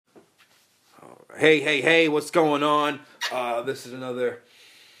Hey, what's going on? This is another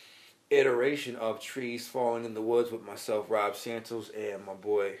iteration of Trees Falling in the Woods with myself, Rob Santos, and my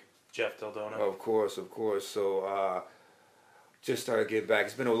boy, Jeff Dildona. Of course. So, just started getting back.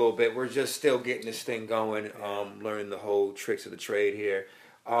 It's been a little bit. We're just still getting this thing going, learning the whole tricks of the trade here.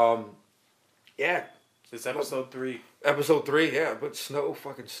 Yeah. It's episode 3. Episode 3, yeah, but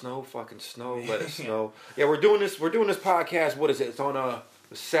fucking snow, let it snow. Yeah, we're doing this podcast, what is it? It's on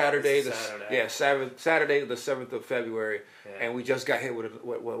Saturday, Saturday the 7th of February, and we just got hit with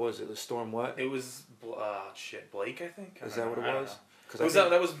what was it? The storm what? It was Blake, I think. Is that what it was?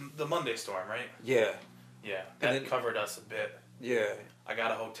 That was the Monday storm, right? Yeah. Yeah, that covered us a bit. Yeah. I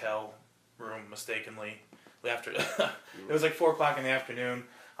got a hotel room mistakenly after. It was like 4:00 in the afternoon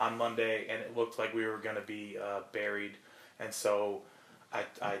on Monday, and it looked like we were going to be buried, and so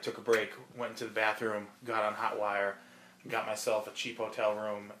I took a break, went into the bathroom, got on Hotwire, got myself a cheap hotel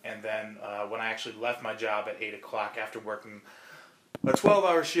room, and then when I actually left my job at 8:00 after working a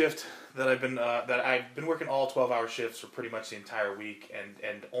 12-hour shift that I've been working all 12-hour shifts for pretty much the entire week,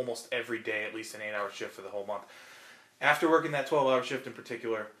 and almost every day at least an 8-hour shift for the whole month. After working that 12-hour shift in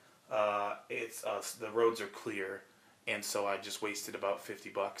particular, the roads are clear. And so I just wasted about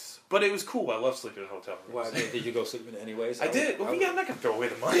 $50, but it was cool. I love sleeping in hotel rooms. Why did you go sleeping anyways? I did. Well, I'm not gonna throw away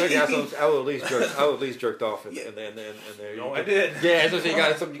the money. I would at least jerked off in there. No, I did. Yeah, so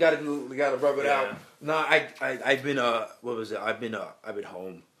you gotta rub it out. No, I've been what was it? I've been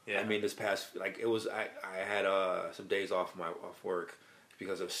home. Yeah. I mean, this past I had some days off work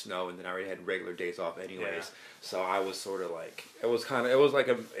because of snow, and then I already had regular days off anyways. Yeah. So I was sort of like it was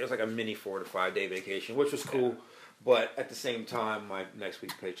like a mini 4 to 5 day vacation, which was cool. Yeah. But at the same time, my next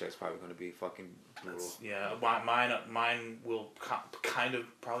week's paycheck's probably going to be fucking brutal. Mine will kind of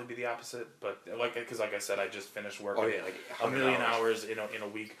probably be the opposite. But like I said, I just finished working a million hours in a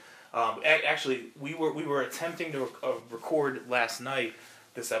week. Actually, we were attempting to record last night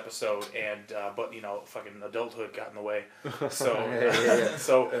this episode, and but fucking adulthood got in the way.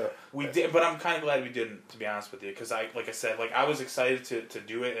 So we did, but I'm kind of glad we didn't, to be honest with you, because I was excited to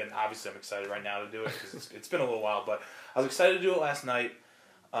do it, and obviously I'm excited right now to do it because it's been a little while, but I was excited to do it last night,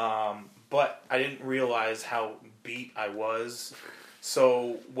 but I didn't realize how beat I was.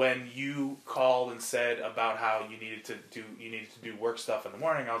 So when you called and said about how you needed to do work stuff in the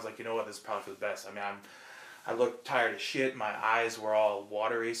morning, I was like, you know what, this is probably for the best. I mean, I looked tired as shit. My eyes were all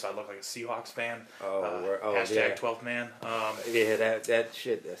watery, so I looked like a Seahawks fan. Hashtag 12th man. That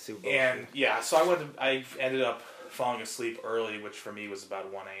shit, that Super Bowl. And shit. So I ended up falling asleep early, which for me was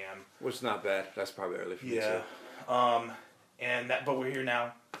about 1 a.m. Which is not bad. That's probably early for me too. But we're here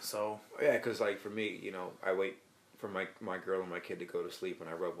now, so. Yeah, because for me, I wait for my girl and my kid to go to sleep, and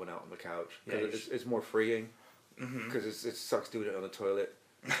I rub one out on the couch. Because it's more freeing. Because it sucks doing it on the toilet.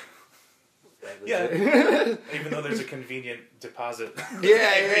 Yeah, even though there's a convenient deposit. But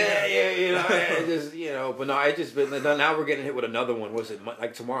no, now we're getting hit with another one. Was it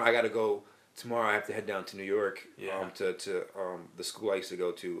like tomorrow? Tomorrow I have to head down to New York. To the school I used to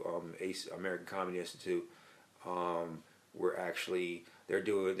go to, ACE, American Comedy Institute. We're actually they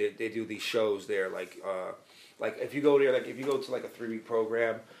do these shows there, like if you go there, if you go to a 3-week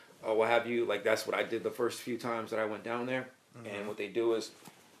program, what have you, that's what I did the first few times that I went down there. And what they do is,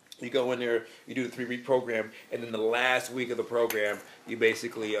 you go in there, you do the 3-week program, and then the last week of the program, you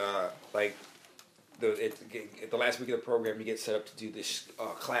basically, the last week of the program, you get set up to do this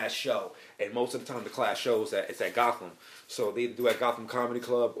class show. And most of the time, the class show it's at Gotham. So they do at Gotham Comedy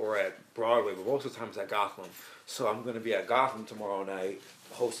Club or at Broadway, but most of the time it's at Gotham. So I'm going to be at Gotham tomorrow night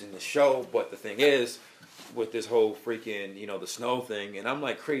hosting the show, but the thing is, with this whole freaking, the snow thing, and I'm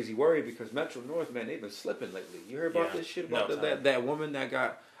crazy worried because Metro North, man, they've been slipping lately. You heard about this shit about that woman that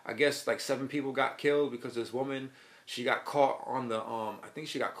got, I guess 7 people got killed because this woman, she got caught on the I think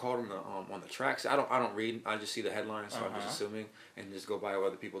she got caught on the tracks. I don't read. I just see the headlines, so I'm just assuming and just go by what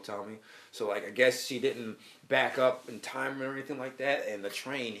other people tell me. So I guess she didn't back up in time or anything like that, and the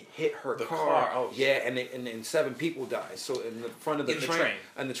train hit her car. Oh, yeah, and 7 people died. So in the front of the train,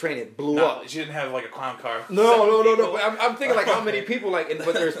 and the train it blew up. She didn't have a clown car. No. But I'm thinking how many people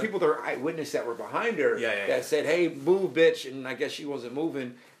but there's people that are eyewitness that were behind her that said, "Hey, move, bitch," and I guess she wasn't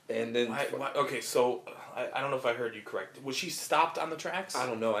moving. And then okay, so I don't know if I heard you correct. Was she stopped on the tracks? I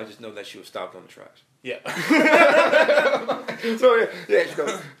don't know. I just know that she was stopped on the tracks. Yeah. So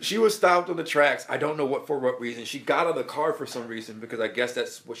yeah, she was stopped on the tracks. I don't know for what reason. She got out of the car for some reason because I guess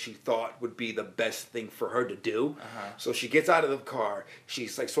that's what she thought would be the best thing for her to do. So she gets out of the car.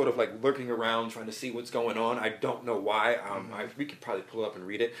 She's like sort of like lurking around trying to see what's going on. I don't know why. We could probably pull it up and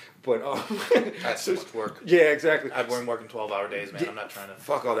read it, but that's too much work. Yeah, exactly. I've been working 12-hour days, man. I'm not trying to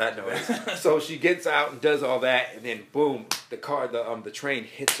fuck all that noise. So she gets out and does all that, and then boom, the train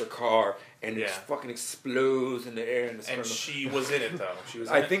hits her car. And it fucking explodes in the air. And she was in it though. She was.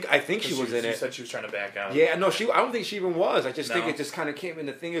 I think she was in it. She said she was trying to back out. Yeah, no, I don't think she even was. I just think it just kind of came. And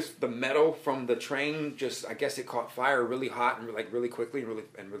the thing is, the metal from the train I guess it caught fire really hot and like really quickly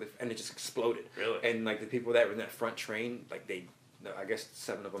and it just exploded. Really. And like the people that were in that front train, like I guess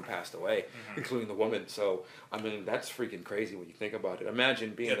 7 of them passed away, including the woman. So I mean, that's freaking crazy when you think about it.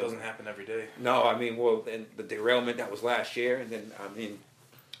 Imagine being. Yeah, it doesn't happen every day. No, I mean, well, and the derailment that was last year, and then I mean.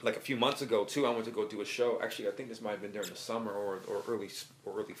 Like a few months ago too, I went to go do a show. Actually, I think this might have been during the summer or early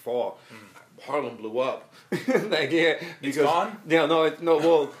fall. Harlem blew up. Because it's gone? Yeah, no.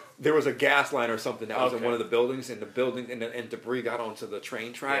 Well, there was a gas line or something that was in one of the buildings, and and debris got onto the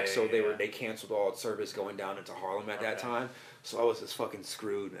train track. So they canceled all service going down into Harlem at that time. So I was just fucking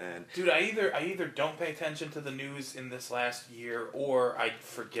screwed, man. Dude, I either don't pay attention to the news in this last year, or I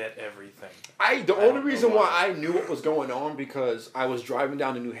forget everything. The only reason why I knew what was going on because I was driving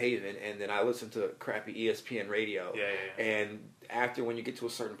down to New Haven, and then I listened to crappy ESPN radio. Yeah. And after, when you get to a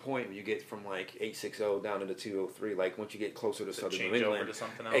certain point, when you get from like 860 down into 203, like once you get closer to southern New England, over to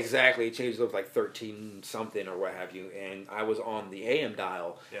something else. Exactly, it changes over like 13 something or what have you. And I was on the AM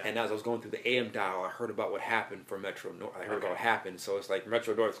dial, and as I was going through the AM dial, I heard about what happened for Metro North. I heard about what happened, so it's like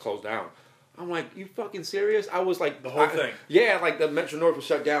Metro North closed down. I'm like, you fucking serious? I was like... The whole thing? Yeah, like the Metro North was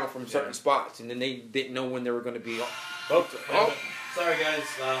shut down from certain spots, and then they didn't know when they were going to be... Sorry guys,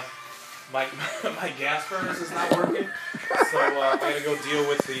 my gas furnace is not working, so I gotta go deal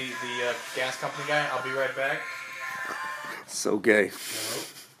with the gas company guy. I'll be right back. So gay.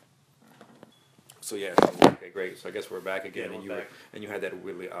 So yeah, okay, great. So I guess we're back again, and you had that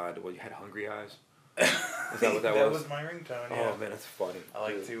really odd... Well, you had hungry eyes? Is that what that was? That was my ringtone, yeah. Oh man, that's funny. I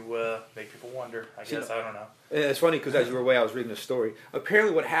like to make people wonder, I guess, I don't know. It's funny because as you were away, I was reading a story.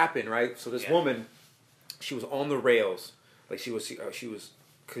 Apparently what happened, right, so this woman, she was on the rails, like she was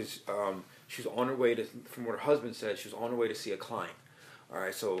on her way to, from what her husband said, she was on her way to see a client.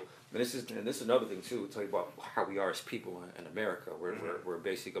 Alright, so, this is another thing too, we'll tell you about how we are as people in America. We're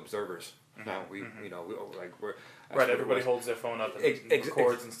basic observers. Now we're right. Everybody holds their phone up and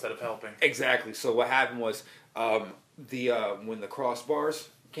records instead of helping. Exactly. So what happened was when the crossbars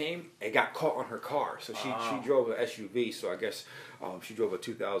came, it got caught on her car. So she drove an SUV. So I guess she drove a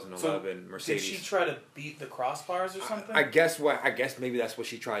 2011 Mercedes. Did she try to beat the crossbars or something? I guess maybe that's what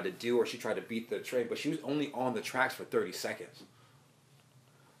she tried to do, or she tried to beat the train. But she was only on the tracks for 30 seconds.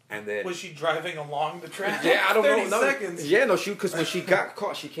 And then, was she driving along the track? Yeah, I don't know. 30 seconds. Yeah, no, because when she got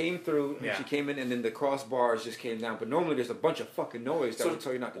caught, she came through, and she came in, and then the crossbars just came down. But normally there's a bunch of fucking noise that would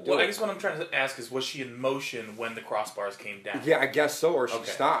tell you not to do it. I guess what I'm trying to ask is, was she in motion when the crossbars came down? Yeah, I guess so, or she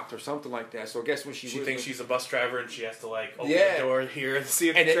stopped, or something like that. So I guess when she thinks she's a bus driver, and she has to like open the door here and see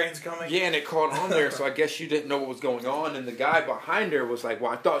if the train's coming? Yeah, and it caught on there, so I guess she didn't know what was going on, and the guy behind her was like,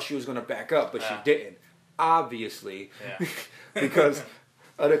 well, I thought she was going to back up, but she didn't. Obviously. Yeah. Because...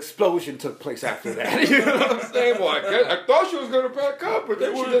 an explosion took place after that. You know what I'm saying? Well, I thought she was going to back up, but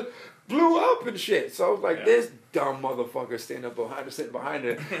then she just blew up and shit. So I was like, this dumb motherfucker sitting behind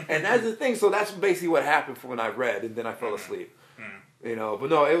her. And that's the thing. So that's basically what happened from when I read, and then I fell asleep. You know, but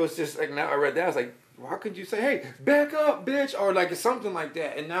no, it was just like, now I read that, I was like, well, how could you say, hey, back up, bitch? Or like something like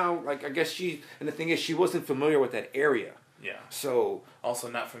that. And now, like, I guess and the thing is, she wasn't familiar with that area. Yeah. So. Also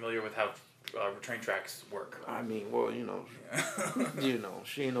not familiar with how train tracks work. I mean, well,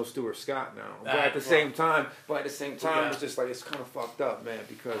 she ain't no Stuart Scott now. But at the same time, it's just like, it's kind of fucked up, man.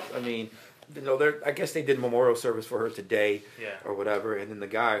 Because I mean, I guess they did memorial service for her today, or whatever. And then the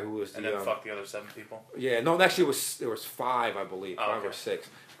guy who was and then fuck the other 7 people. Yeah, no, actually, there was 5, I believe, 5 or 6.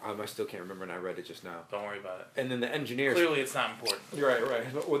 I still can't remember, and I read it just now. Don't worry about it. And then the engineers. Clearly, it's not important.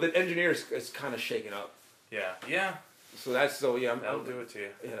 Right. Well, the engineers is kind of shaken up. Yeah. So that'll do it to you.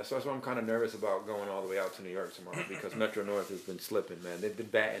 Yeah, so that's why I'm kind of nervous about going all the way out to New York tomorrow because Metro North has been slipping, man. They've been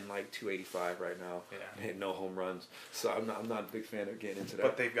batting like 285 right now. Yeah, they hit no home runs. So I'm not a big fan of getting into that.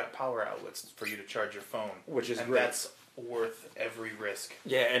 But they've got power outlets for you to charge your phone, which is great. That's worth every risk.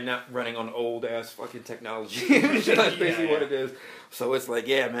 Yeah, and not running on old ass fucking technology. That's basically what it is. So it's like,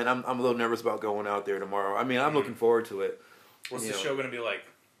 yeah, man, I'm a little nervous about going out there tomorrow. I mean, I'm looking forward to it. What's the show going to be like?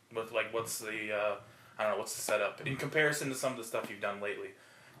 What's the I don't know, what's the setup in comparison to some of the stuff you've done lately?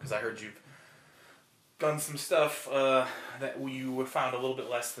 Because I heard done some stuff that you found a little bit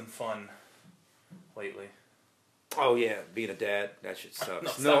less than fun lately? Oh yeah, being a dad, that shit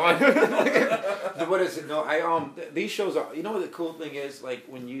sucks. No, What is it? No, these shows are. You know what the cool thing is? Like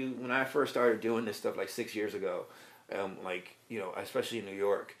when I first started doing this stuff like 6 years ago, like especially in New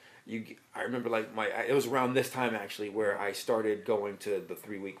York, I remember like it was around this time actually where I started going to the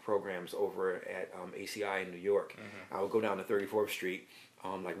 3-week programs over at ACI in New York. Mm-hmm. I would go down to 34th Street,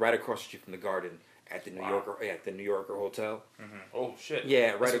 like right across the street from the Garden. At the New Yorker Hotel. Mm-hmm. Oh shit!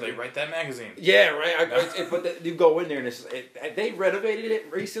 Yeah, right. So they write that magazine. Yeah, right. But you go in there and they renovated it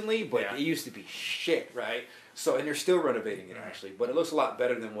recently, but it used to be shit, right? So and they're still renovating it actually, but it looks a lot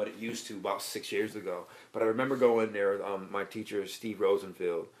better than what it used to about 6 years ago. But I remember going there. My teacher Steve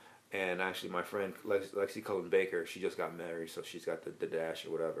Rosenfield, and actually my friend Lexi Cullen Baker. She just got married, so she's got the dash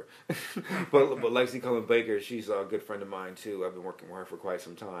or whatever. but Lexi Cullen Baker, she's a good friend of mine too. I've been working with her for quite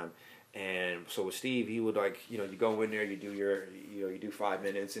some time. And so with Steve, he would you go in there, you do you do 5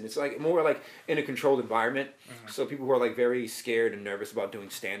 minutes, and it's like more like in a controlled environment. Mm-hmm. So people who are like very scared and nervous about doing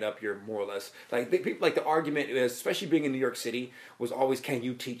stand up, you're more or less the argument is, especially being in New York City, was always, can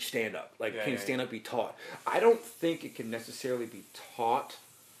you teach stand up? Can stand up be taught? I don't think it can necessarily be taught.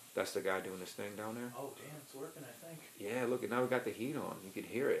 That's the guy doing this thing down there. Oh damn, it's working, I think. Yeah, look, now we got the heat on. You can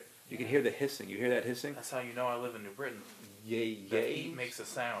hear it. You can hear the hissing. You hear that hissing? That's how you know I live in New Britain. Yay. The heat makes a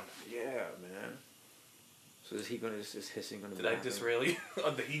sound. Yeah, man. So is hissing gonna? Did I disrail you?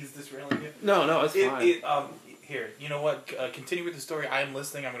 The heat is disrailing you? No, it's fine. Here, you know what? Continue with the story. I am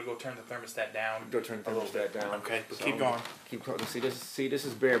listening. I'm gonna go turn the thermostat down. Go turn the thermostat down. Okay, but keep going. Keep talking. See, this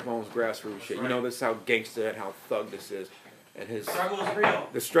is bare bones grassroots shit. Right. You know, this is how gangster and how thug this is, and his struggle is real.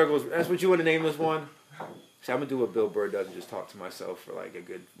 The struggle is. That's what you want to name this one. See, I'm gonna do what Bill Burr does and just talk to myself for like a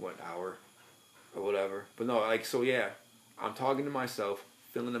good hour, or whatever. But no, yeah. I'm talking to myself,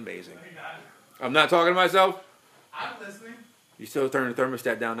 feeling amazing. I'm not talking to myself? I'm listening. You still turn the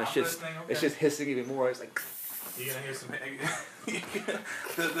thermostat down. That shit's listening, okay. It's just hissing even more. It's like... You're going to hear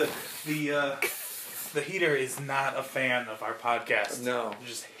some... The heater is not a fan of our podcast. No. They're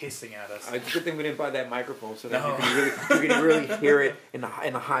just hissing at us. It's a good thing we didn't buy that microphone so that you can really hear it in a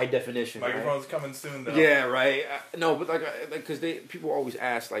high definition. Microphone's coming soon, though. Yeah, right. No, but because people always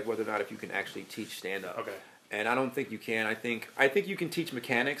ask whether or not if you can actually teach stand-up. Okay. And I don't think you can. I think you can teach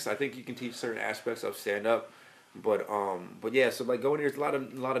mechanics. I think you can teach certain aspects of stand up, but yeah. So going there's a lot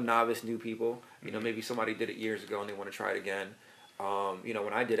of novice new people. Maybe somebody did it years ago and they want to try it again.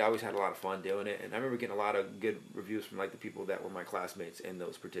 When I did, I always had a lot of fun doing it, and I remember getting a lot of good reviews from the people that were my classmates in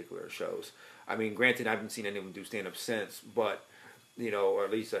those particular shows. I mean, granted, I haven't seen any of them do stand up since, but or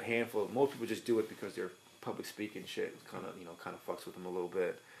at least a handful. Most people just do it because their public speaking shit kind of fucks with them a little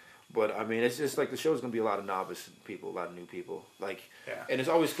bit. But I mean, it's just the show's gonna be a lot of novice people, a lot of new people. And it's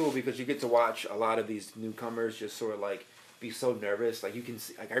always cool because you get to watch a lot of these newcomers just sort of be so nervous. You can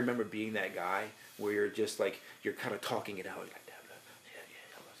see, I remember being that guy where you're just you're kind of talking it out.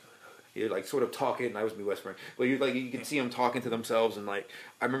 You're sort of talking. I was me whispering, but you can see them talking to themselves. And I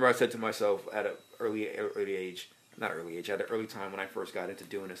remember I said to myself at an early age, not early age, at an early time when I first got into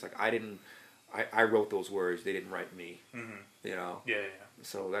doing this, I wrote those words. They didn't write me. Mm-hmm. Yeah.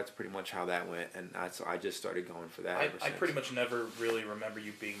 So that's pretty much how that went, and I just started going for that. I pretty much never really remember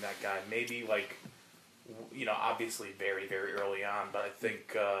you being that guy. Maybe obviously very very early on, but I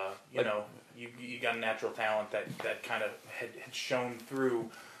think you got a natural talent that kind of had shown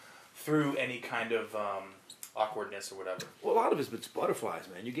through any kind of awkwardness or whatever. Well, a lot of it's butterflies,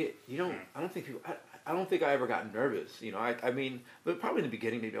 man. I don't think I ever got nervous. I mean, but probably in the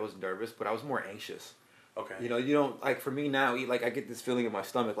beginning maybe I was nervous, but I was more anxious. Okay. You don't for me now. I get this feeling in my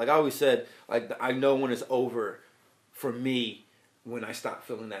stomach. I always said, I know when it's over, for me, when I stop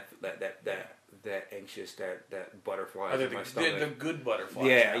feeling that anxious, that butterflies in my stomach. The good butterflies.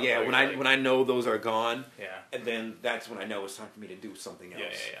 Yeah. When I know those are gone. Yeah. And then that's when I know it's time for me to do something else.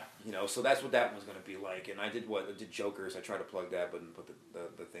 Yeah. So that's what that one's gonna be like. And I did Jokers. I tried to plug that, but didn't put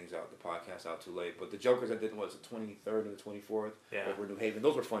the things out, the podcast out too late. But the Jokers I did was the 23rd and the 24th over New Haven.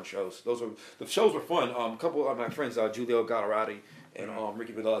 Those were fun shows. The shows were fun. A couple of my friends, Giulio Gallerati and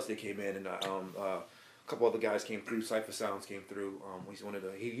Ricky Vidales, they came in, and a couple other guys came through. Cypher Sounds came through.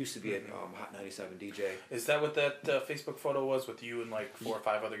 He used to be a Hot 97 DJ. Is that what that Facebook photo was with you and 4 or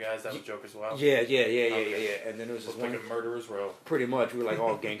 5 other guys? That was Jokers Wild? Yeah. And then there was this one. Like a murderer's row. Pretty much. We were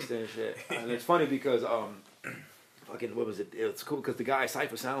all gangster and shit. And it's funny because what was it? It's cool because the guy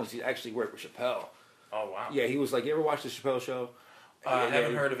Cypher Sounds, he actually worked with Chappelle. Oh wow. Yeah, he was you ever watch the Chappelle show? I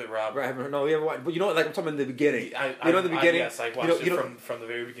haven't heard of it, Rob. Right, I haven't heard. No, you ever watched? But you know, like I'm talking in the beginning. In the beginning. Yes, I watched it from the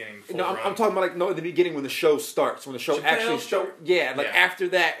very beginning. No, I'm talking about in the beginning when the show starts, when the show actually starts. Yeah, after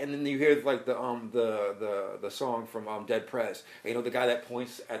that, and then you hear like the song from Dead Prez. And, the guy that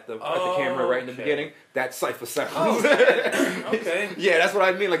points at the camera right in the beginning. That's Cypher Sound. Oh, okay. Yeah, that's what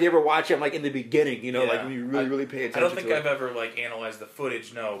I mean. Like you ever watch him like in the beginning? Like when you really pay attention. I don't think I've ever like analyzed the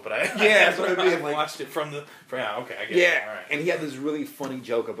footage. No, but that's what I mean. I've watched it from the. Okay, I get it. Yeah, all right. And he had this really funny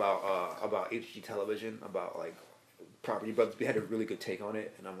joke about HG television, about like property brothers. We had a really good take on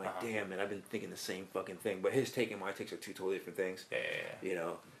it, and I'm like, damn, man, I've been thinking the same fucking thing. But his take and my takes are two totally different things.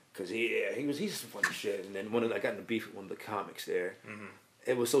 Yeah. Because he's some funny shit. And then I got in a beef with one of the comics there. Mm-hmm.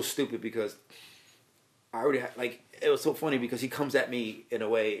 It was so stupid because I already had, it was so funny because he comes at me in a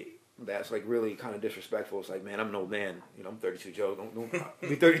way that's like really kind of disrespectful. It's like, man, I'm an old man. I'm 32, Joe. Don't I'll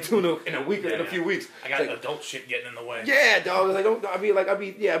be 32 in a week or in a few weeks. I got adult shit getting in the way. Yeah, dog. I'll be like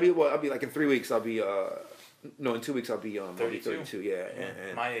in 3 weeks. I'll be in 2 weeks I'll be 32. Yeah,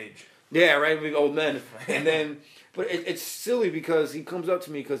 and my age. Yeah, right. We old men. And then, but it's silly because he comes up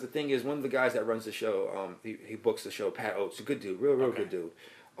to me because the thing is, one of the guys that runs the show, he books the show. Pat Oates, a good dude, real good dude.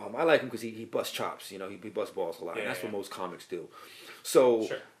 I like him because he busts chops. He busts balls a lot. And that's what most comics do. So.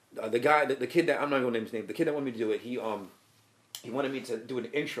 Sure. The kid that I'm not gonna name his name. The kid that wanted me to do it, he wanted me to do an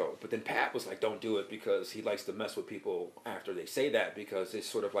intro, but then Pat was like, "Don't do it," because he likes to mess with people after they say that because it's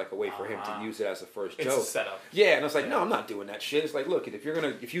sort of like a way for him to use it as a first joke. It's a setup. Yeah, and I was like, "No, I'm not doing that shit." It's like, look, if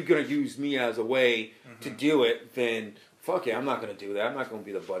you're gonna use me as a way to do it, then fuck it, I'm not gonna do that. I'm not gonna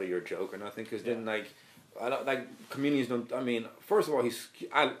be the butt of your joke or nothing, because then I don't like comedians. Don't. I mean, first of all,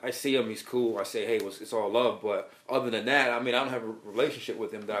 I see him. He's cool. I say, hey, it's all love. But other than that, I mean, I don't have a relationship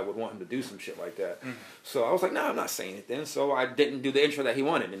with him that I would want him to do some shit like that. Mm-hmm. So I was like, no, I'm not saying it then. So I didn't do the intro that he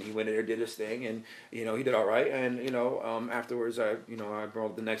wanted, and he went in there, did his thing, and he did all right. And afterwards, I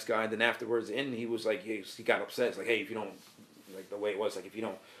brought the next guy. And then afterwards, he was like, he got upset. It's like, hey, if you don't like the way it was, like if you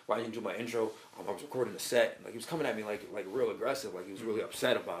don't, why didn't you do my intro? I was recording the set. Like he was coming at me like real aggressive. Like he was really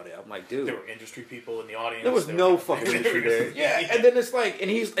upset about it. I'm like, dude. There were industry people in the audience. There was no fucking industry there. Yeah, and then it's like,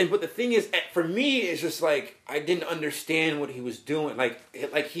 but the thing is, for me, it's just like I didn't understand what he was doing. Like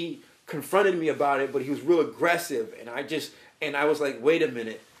he confronted me about it, but he was real aggressive, and I was like, wait a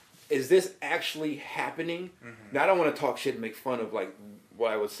minute, is this actually happening? Mm-hmm. Now I don't want to talk shit and make fun of like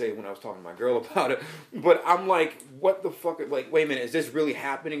what I would say when I was talking to my girl about it, but I'm like, what the fuck? Like, wait a minute, is this really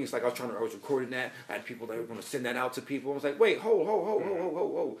happening? It's like I was recording that. I had people that were going to send that out to people. I was like, wait,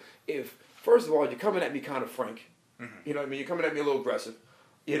 hold. If first of all you're coming at me kind of frank, you know what I mean? You're coming at me a little aggressive,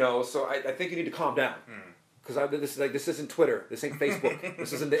 so I think you need to calm down. Because this isn't Twitter. This ain't Facebook.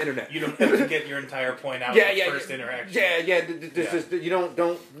 This isn't the internet. You don't have to get your entire point out in the first interaction. You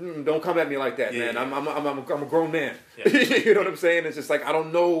don't come at me like that, man. I'm a grown man. Yeah. You know what I'm saying? It's just like I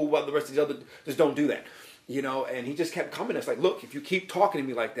don't know what the rest of the other. Just don't do that. And he just kept coming. It's like, look, if you keep talking to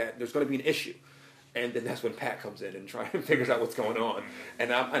me like that, there's going to be an issue. And then that's when Pat comes in and figures out what's going on. And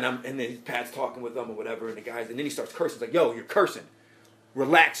then Pat's talking with them or whatever, and and then he starts cursing. It's like, yo, you're cursing.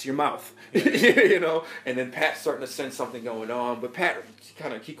 Relax your mouth, and then Pat's starting to sense something going on, but Pat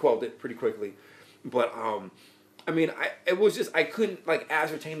he quelled it pretty quickly. But I mean, it was just I couldn't like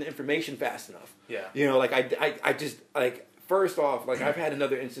ascertain the information fast enough. Yeah. I just like first off, like I've had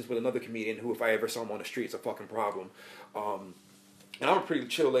another instance with another comedian who, if I ever saw him on the street, it's a fucking problem. And I'm a pretty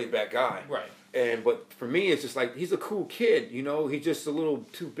chill, laid back guy. Right. But for me, it's just like he's a cool kid, He's just a little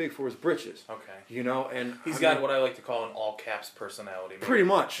too big for his britches. Okay. And he's got what I like to call an all caps personality. Maybe. Pretty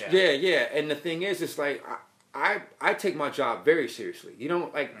much. Yeah. And the thing is, it's like I take my job very seriously.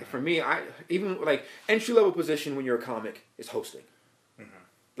 For me, even like entry level position when you're a comic is hosting. Mm-hmm.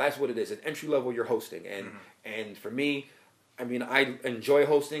 That's what it is. At entry level, you're hosting, and for me, I mean, I enjoy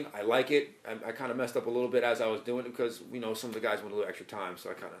hosting. I like it. I kind of messed up a little bit as I was doing it because, some of the guys went a little extra time. So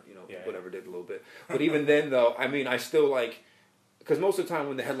I kind of, did a little bit. But even then, though, I mean, I still like, because most of the time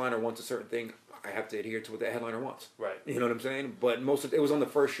when the headliner wants a certain thing, I have to adhere to what the headliner wants. Right. You know what I'm saying? But it was on the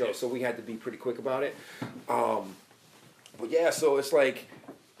first show, so we had to be pretty quick about it. But yeah, so it's like,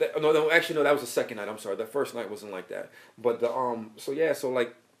 that was the second night. I'm sorry. The first night wasn't like that. But I'm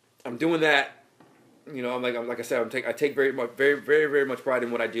doing that. Like I said, I take very, very, very much pride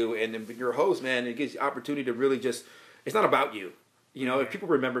in what I do, and then you're a host, man. It gives you opportunity to really just. It's not about you, If people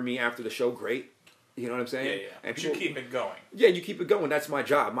remember me after the show, great. You know what I'm saying? Yeah. And you keep it going. Yeah, you keep it going. That's my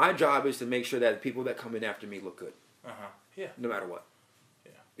job. My job is to make sure that the people that come in after me look good. Yeah. No matter what.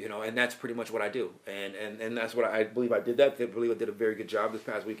 Yeah. And that's pretty much what I do, and that's what I believe I did. I believe I did a very good job that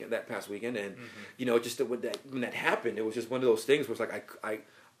past weekend, and just when that happened, it was just one of those things where it's like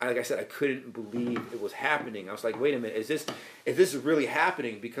like I said, I couldn't believe it was happening. I was like, wait a minute, is this really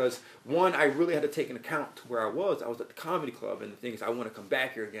happening? Because one, I really had to take into account to where I was. I was at the comedy club, and the thing is, I want to come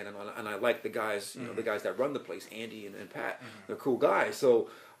back here again, and I like the guys, you know, the guys that run the place, Andy and Pat. They're cool guys. So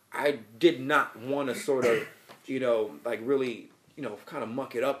I did not want to sort of, you know, like really, you know, kind of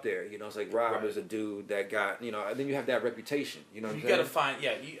muck it up there. You know, it's like Rob is a dude that got, you know, and then you have that reputation. You know what I'm saying? You got to find,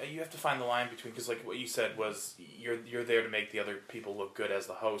 you have to find the line between, because like what you said was you're there to make the other people look good as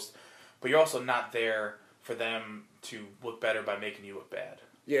the host, but you're also not there for them to look better by making you look bad.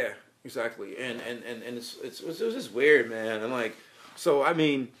 Yeah, exactly. And it was just weird, man. And like, so I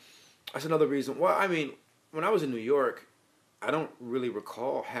mean, that's another reason. Well, I mean, when I was in New York, I don't really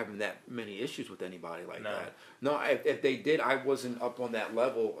recall having that many issues with anybody like that. No, if they did, I wasn't up on that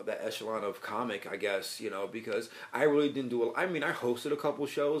level, that echelon of comic, I guess, you know, because I really didn't do I mean, I hosted a couple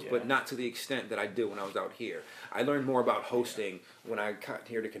shows, but not to the extent that I did when I was out here. I learned more about hosting when I got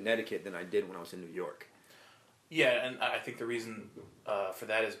here to Connecticut than I did when I was in New York. Yeah, and I think the reason for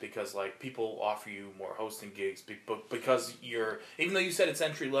that is because like people offer you more hosting gigs, because even though you said it's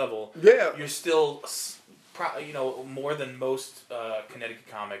entry level, you're still, you know, more than most Connecticut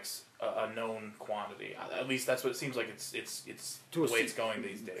comics, a known quantity. At least that's what it seems like. It's the way it's going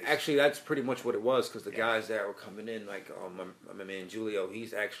these days. Actually, that's pretty much what it was, because the guys that were coming in, like my man Julio,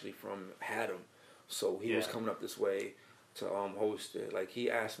 he's actually from Haddam, so he was coming up this way to host it. Like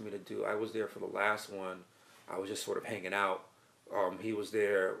he asked me to do. I was there for the last one. I was just sort of hanging out. He was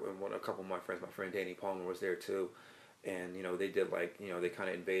there, and a couple of my friends, my friend Danny Palmer was there too, and you know they did like, you know, they kind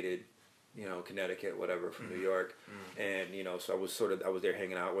of invaded, you know, Connecticut, whatever, from New York, and you know, so I was there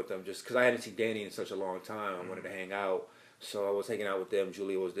hanging out with them just because I hadn't seen Danny in such a long time. I wanted to hang out, so I was hanging out with them.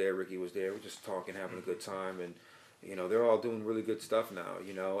 Julia was there, Ricky was there. We were just talking, having a good time, and you know, they're all doing really good stuff now,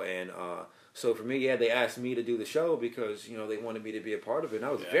 you know, and so for me, they asked me to do the show because, you know, they wanted me to be a part of it, and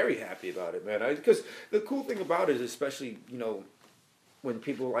I was very happy about it, man. Because the cool thing about it is, especially, you know, when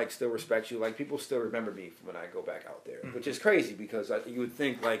people like still respect you, like people still remember me when I go back out there, which is crazy because you would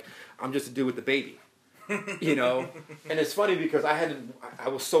think like I'm just a dude with the baby, you know. And it's funny because I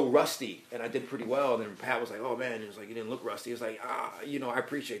was so rusty and I did pretty well. And then Pat was like, "Oh man," it was like, "You didn't look rusty." It was like, you know, I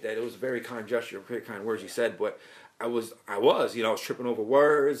appreciate that. It was a very kind gesture, very kind words you said, but I was, you know, I was tripping over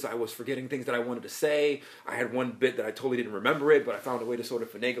words. I was forgetting things that I wanted to say. I had one bit that I totally didn't remember it, but I found a way to sort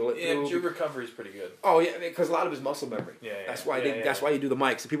of finagle it through. Yeah, your recovery's pretty good. Oh yeah, because a lot of it's muscle memory. That's why that's why you do the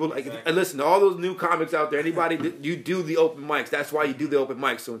mics. People like, and listen to all those new comics out there. Anybody, you do the open mics. That's why you do the open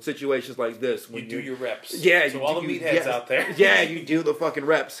mics. So in situations like this, when you do your reps. Yeah, so all the meatheads out there. Yeah, you do the fucking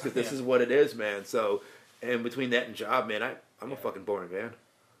reps because this is what it is, man. So, and between that and job, man, I'm a fucking boring man.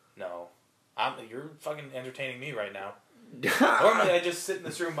 No, you're fucking entertaining me right now. Normally, I just sit in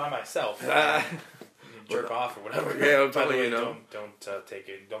this room by myself, jerk off or whatever. Yeah, I'm by the way, you know. Don't take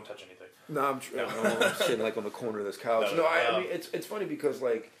it. Don't touch anything. No, I'm sitting like on the corner of this couch. I mean, it's funny because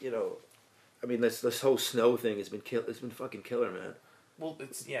like, you know, I mean this whole snow thing has been it's been fucking killer, man. Well,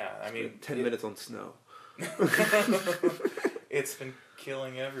 I mean, 10 minutes on snow. It's been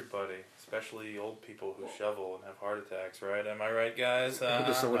killing everybody, especially old people who shovel and have heart attacks. Right? Am I right, guys?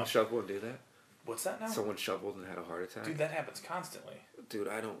 Does someone shovel and do that? What's that now? Someone shoveled and had a heart attack? Dude, that happens constantly. Dude,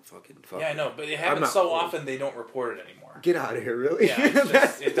 I don't fucking... Yeah, I know, but it happens so often they don't report it anymore. Get out of here, really? Yeah, it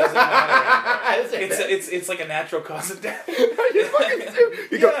doesn't matter anymore. It's like a natural cause of death.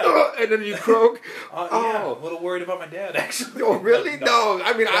 You go, and then you croak. Yeah, a little worried about my dad, actually. Oh, really? No,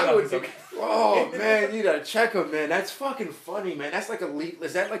 I mean, I would... Okay. Oh, man, you gotta check him, man. That's fucking funny, man. That's like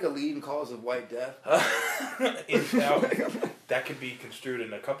is that like a leading cause of white death? That could be construed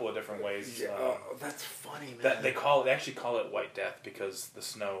in a couple of different ways. Yeah, that's funny, man. They actually call it white death because the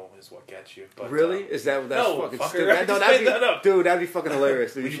snow is what gets you. But, really? That's no, fucking fucker, stupid? I just made that up. Dude, that'd be fucking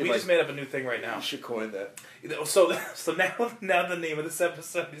hilarious. Dude, we just made up a new thing right now. You should coin that. So now the name of this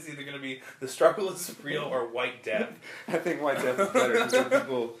episode is either going to be The Struggle is Real or White Death. I think white death is better because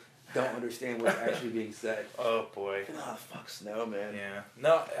people don't understand what's actually being said. Oh, boy. Oh, fuck snow, man. Yeah.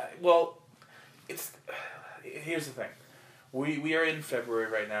 No, well, here's the thing. We are in February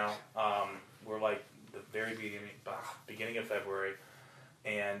right now. We're like the very beginning of February,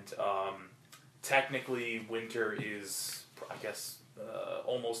 and technically winter is, I guess,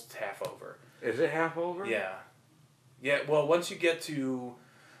 almost half over. Is it half over? Yeah. Yeah. Well, once you get to,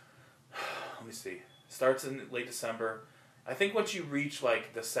 let me see, starts in late December. I think once you reach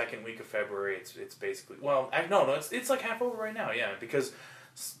like the second week of February, it's basically it's like half over right now. Yeah, because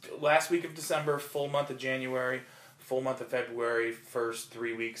last week of December, full month of January. Full month of February, first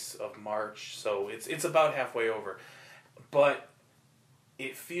 3 weeks of March, so it's about halfway over. But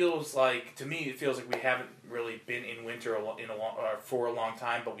it feels like, to me, it feels like we haven't really been in winter for a long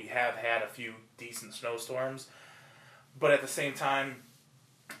time, but we have had a few decent snowstorms. But at the same time,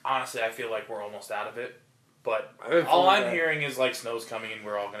 honestly, I feel like we're almost out of it. But all I'm hearing is like snow's coming and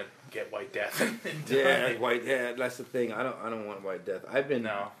we're all gonna get White Death. Yeah, that's the thing. I don't want White Death. I don't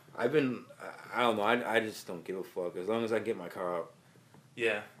know. I just don't give a fuck as long as I get my car up.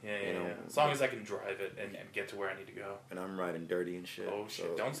 Yeah. As long as I can drive it and get to where I need to go. And I'm riding dirty and shit. Oh shit!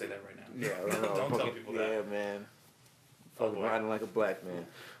 So. Don't say that right now. Yeah, don't tell people that. Yeah, man. Fucking riding like a black man.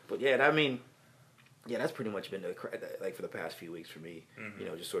 But yeah, I mean, yeah, that's pretty much been like for the past few weeks for me. Mm-hmm. You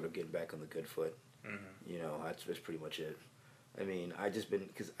know, just sort of getting back on the good foot. Mm-hmm. You know, that's pretty much it. I mean, I just been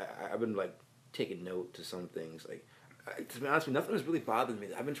because I've been like taking note to some things. Like, to be honest with you, nothing has really bothered me.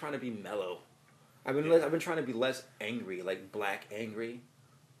 I've been trying to be mellow. I've been trying to be less angry, like black angry.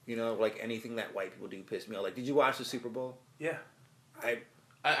 You know, like anything that white people do piss me off. Like, did you watch the Super Bowl? Yeah. I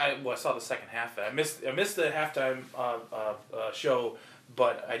saw the second half. I missed the halftime show,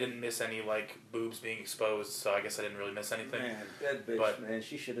 but I didn't miss any like boobs being exposed. So I guess I didn't really miss anything. Man, that bitch, man,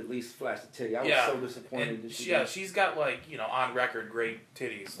 she should at least flash the titty. I was so disappointed. And she's got like on record great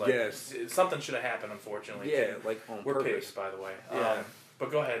titties. Like, yes, something should have happened. Unfortunately, yeah, like on we're purpose. pigs, by the way. Yeah.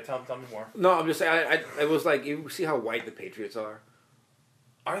 But go ahead, tell me more. No, I'm just saying. I was like, you see how white the Patriots are.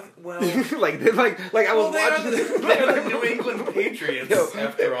 Well, like I was watching. They're the New England Patriots,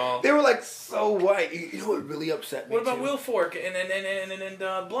 after all. They were like so white. You know what really upset me? What about Will Fork and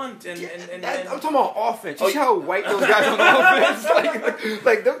Blunt and I'm talking about offense. You see how white those guys on offense?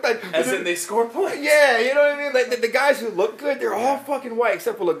 like as in they score points. Yeah, you know what I mean. Like the guys who look good, they're all fucking white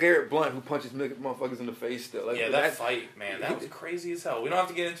except for LeGarrette Blunt, who punches motherfuckers in the face still. Like, that fight, man, that was crazy as hell. We don't have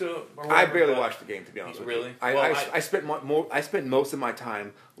to get into it. I barely watched the game, to be honest with you. Really? I spent most of my time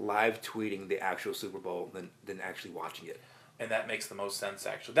live tweeting the actual Super Bowl than actually watching it. And that makes the most sense,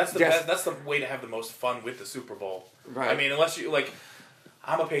 actually. That's the best, that's the way to have the most fun with the Super Bowl. Right. I mean, unless you like,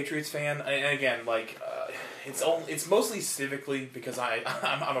 I'm a Patriots fan, and again, like, it's mostly civically because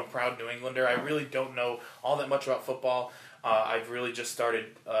I'm a proud New Englander. I really don't know all that much about football. I've really just started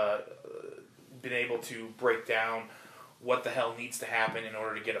been able to break down what the hell needs to happen in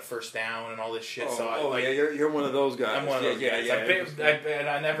order to get a first down and all this shit. Yeah, you're one of those guys. I'm one of those guys.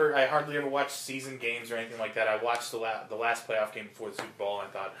 Yeah. I hardly ever watched season games or anything like that. I watched the last playoff game before the Super Bowl and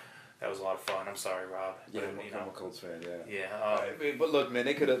I thought that was a lot of fun. I'm sorry, Rob. Yeah, I'm a Colts fan. Yeah. Yeah. But look, man,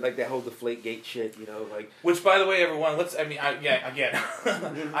 they could have like that whole Deflategate shit. You know, like. Which, by the way, everyone, again,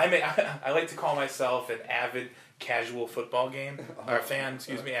 I like to call myself an avid casual football fan.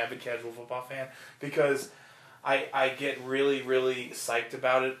 Avid casual football fan, because I get really, really psyched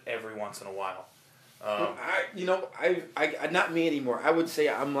about it every once in a while. I not me anymore. I would say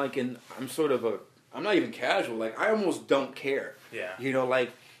I'm not even casual. Like, I almost don't care. Yeah. You know,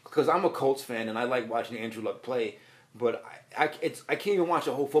 like, because I'm a Colts fan and I like watching Andrew Luck play, but I can't even watch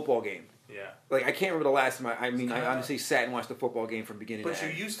a whole football game. Yeah. Like, I can't remember the last time. I honestly sat and watched the football game from beginning to end.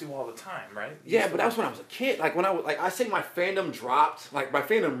 But you used to all the time, right? Yeah, but that was when I was a kid. Like, I say my fandom dropped. Like, my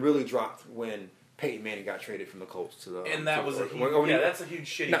fandom really dropped when Peyton Manning got traded from the Colts to the. And that was that's a huge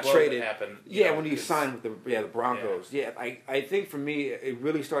shitty not blow traded. that happened. Yeah, when he signed with the Broncos. Yeah, I think for me it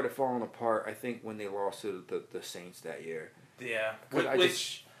really started falling apart. I think when they lost to the Saints that year. Yeah,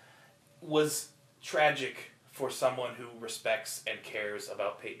 which was tragic for someone who respects and cares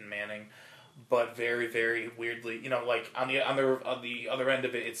about Peyton Manning, but very, very weirdly, like on the other end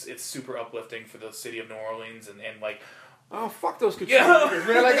of it, it's super uplifting for the city of New Orleans and like. Oh, fuck those Katrina niggas,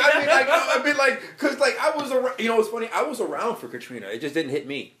 man. Like, I mean, cause like I was around. You know, what's funny? I was around for Katrina. It just didn't hit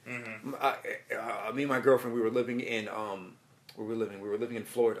me. Mm-hmm. Me and my girlfriend, we were living in we were living in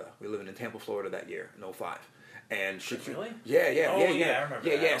Florida. We were living in Tampa, Florida that year in 2005. And really? Yeah. I remember that.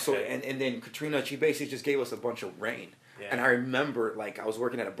 Yeah. Okay. So and then Katrina, she basically just gave us a bunch of rain. Yeah. And I remember, like, I was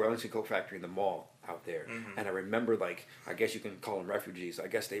working at a Burlington Coat factory in the mall out there, and I remember, like, I guess you can call them refugees. I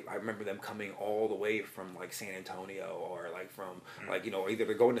remember them coming all the way from, like, San Antonio, or like from like, either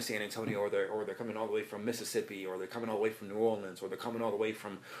they're going to San Antonio or they're coming all the way from Mississippi, or they're coming all the way from New Orleans, or they're coming all the way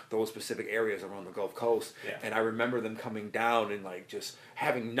from those specific areas around the Gulf Coast. Yeah. And I remember them coming down and, like, just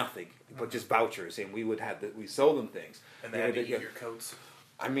having nothing but just vouchers, and we sold them things. And they had to eat your coats.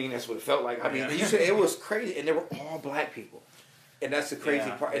 I mean, that's what it felt like. I mean, it was crazy, and they were all black people, and that's the crazy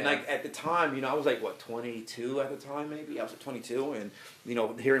part. And like at the time, I was like 22 at the time, maybe I was 22, and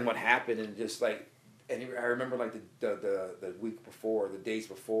hearing what happened, and just like, and I remember like the week before, the days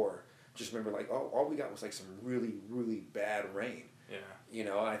before, just remember like all we got was like some really, really bad rain. Yeah. And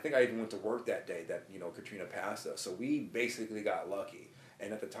I think I even went to work that day that Katrina passed us, so we basically got lucky.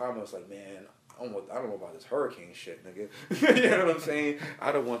 And at the time, I was like, man, I don't know about this hurricane shit, nigga. You know what I'm saying?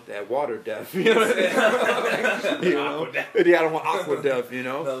 I don't want that water death. You know what I mean? Yeah, I don't want aqua death. You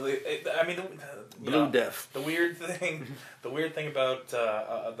know? Blue death. The weird thing about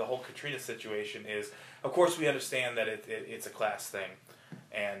the whole Katrina situation is, of course, we understand that it's a class thing,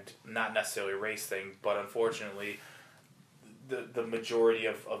 and not necessarily a race thing. But unfortunately, the majority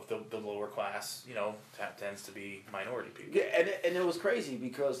of the lower class, tends to be minority people. Yeah, and it was crazy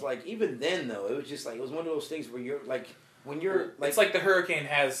because like even then though, it was just like it was one of those things where you're like when you're like it's like the hurricane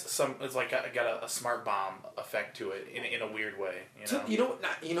has it's like got a smart bomb effect to it in a weird way. You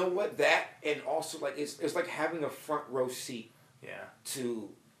know what that and also like it's like having a front row seat. Yeah. To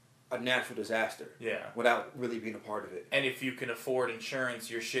a natural disaster. Yeah. Without really being a part of it. And if you can afford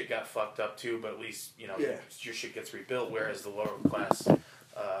insurance, your shit got fucked up too, but at least, your shit gets rebuilt, whereas the lower class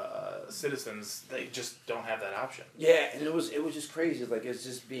citizens, they just don't have that option. Yeah, and it was just crazy. Like, it's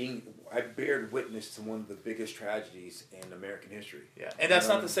just I bared witness to one of the biggest tragedies in American history. Yeah. And that's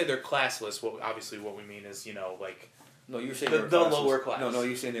not to say they're classless. Obviously what we mean is, like... No, you're saying the lower class. No,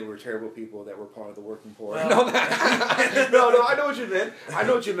 you're saying they were terrible people that were part of the working poor. Well, no, I know what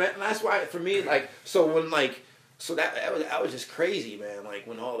you meant. And that's why, for me, like, that was just crazy, man. Like,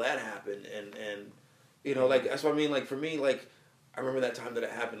 when all that happened, and like, that's what I mean. Like, for me, like, I remember that time that it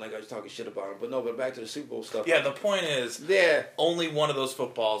happened, like I was talking shit about him. But back to the Super Bowl stuff. Yeah, the point is, only one of those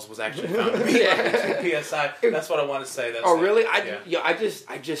footballs was actually found to be PSI. That's what I want to say. Really? I just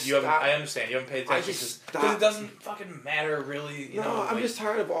I understand. You haven't paid attention because it doesn't fucking matter, really. I'm just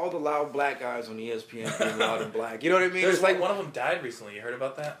tired of all the loud black guys on ESPN being loud and black. You know what I mean? There's like one of them died recently. You heard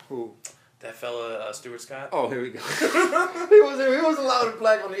about that? Who? That fella, Stuart Scott. Oh, here we go. he was loud and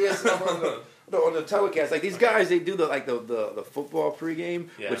black on the ESPN. On the telecast, like these guys, they do the football pregame,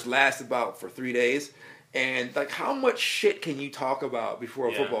 which lasts about for 3 days, and like how much shit can you talk about before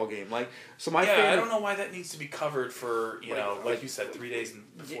a football game? Like, so I don't know why that needs to be covered for like you said, 3 days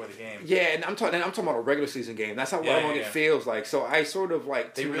before the game. Yeah, and I'm talking about a regular season game. That's how long it feels like. So I sort of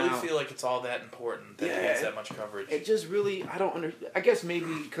like they really feel like it's all that important that it gets that much coverage. It just really I don't understand. I guess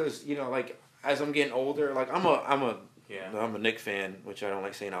maybe because like as I'm getting older, like I'm a Knick fan, which I don't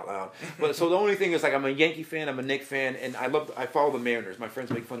like saying out loud. But so the only thing is, like, I'm a Yankee fan, I'm a Knick fan, and I follow the Mariners. My friends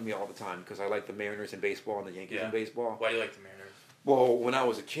make fun of me all the time because I like the Mariners in baseball and the Yankees in baseball. Why do you like the Mariners? Well, when I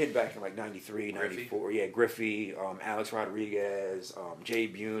was a kid back in like 93, 94, Griffey, Alex Rodriguez, Jay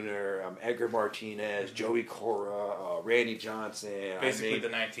Buhner, Edgar Martinez, Joey Cora, Randy Johnson. Basically the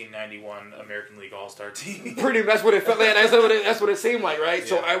 1991 American League All-Star team. Pretty much that's what it felt like. That's what it seemed like, right? Yeah.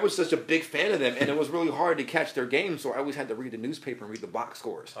 So I was such a big fan of them, and it was really hard to catch their games, so I always had to read the newspaper and read the box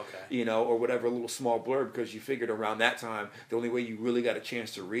scores. Okay. Or whatever little small blurb, because you figured around that time, the only way you really got a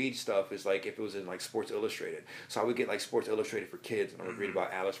chance to read stuff is like if it was in like Sports Illustrated. So I would get like Sports Illustrated for kids, and I would read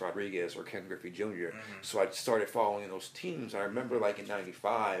about Alex Rodriguez or Ken Griffey Jr. So I started following those teams. I remember like in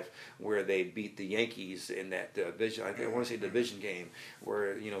 '95 where they beat the Yankees in that division. I want to say division game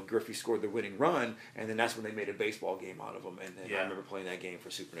where Griffey scored the winning run, and then that's when they made a baseball game out of them. And then I remember playing that game for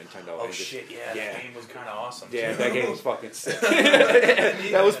Super Nintendo. Oh shit! That game was kind of awesome. Yeah, that game was fucking sick.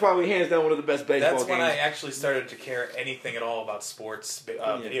 That was probably hands down one of the best baseball games. That's when I actually started to care anything at all about sports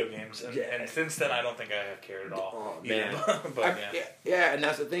video games, and since then I don't think I have cared at all. Oh man, and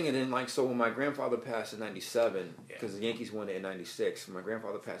that's the thing. And then so when my grandfather passed in '97, because the Yankees won it in '96, when my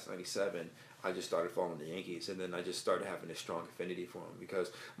grandfather passed in '97, I just started following the Yankees, and then I just started having this strong affinity for them because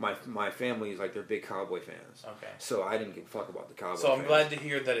my family is like they're big Cowboy fans. Okay. So I didn't give a fuck about the Cowboys. So I'm glad to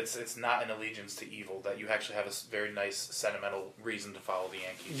hear that it's not an allegiance to evil. That you actually have a very nice sentimental reason to follow the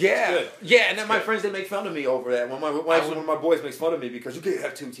Yankees. Yeah, and then my friends they make fun of me over that. When my boys makes fun of me because you can't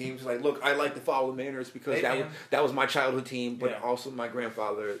have two teams. Like, look, I like to follow the Mariners because that was my childhood team, but also my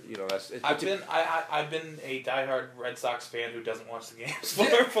grandfather. I've been a diehard Red Sox fan who doesn't watch the games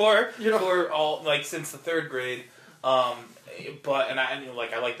for all since the third grade, I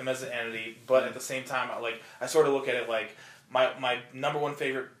like them as an entity, but at the same time I sort of look at it like my number one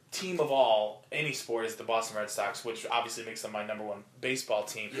favorite team of all any sport is the Boston Red Sox, which obviously makes them my number one baseball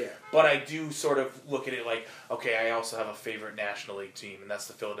team. Yeah. But I do sort of look at it like, okay, I also have a favorite National League team, and that's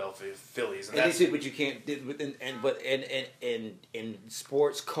the Philadelphia Phillies. And that's it, but you can't. But in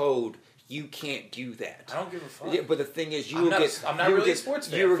sports code. You can't do that. I don't give a fuck. Yeah, but the thing is, I'm not really a sports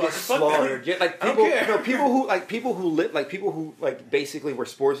fan. You will get slaughtered. People who basically where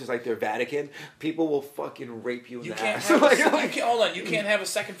sports is like their Vatican. People will fucking rape you in the ass. Hold on. You can't have a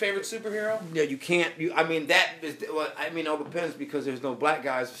second favorite superhero. Yeah, you can't. It all depends because there's no black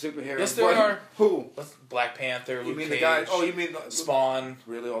guys for superheroes. Yes, there are. Who? Black Panther. You mean Cage, the guys? Oh, you mean Spawn?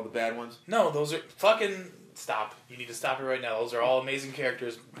 Really, all the bad ones? No, those are fucking. stop. You need to stop it right now. Those are all amazing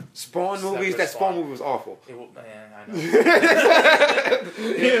characters. Spawn movies. That Spawn movie was awful. I know.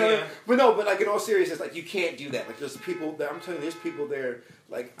 Yeah. But no, but like in all seriousness, like you can't do that. Like there's people that I'm telling you, there's people there.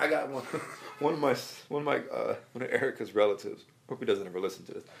 Like I got one of Erica's relatives. Hope he doesn't ever listen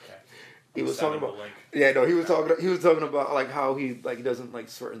to this. Okay. He was talking about. Yeah, no, he was talking about like how he doesn't like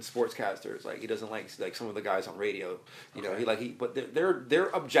certain sportscasters. Like he doesn't like some of the guys on radio. You know, but their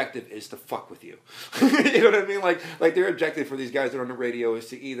objective is to fuck with you. You know what I mean? Like their objective for these guys that are on the radio is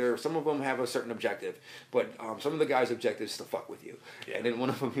to either some of them have a certain objective, but some of the guys' objective is to fuck with you. Yeah. And then one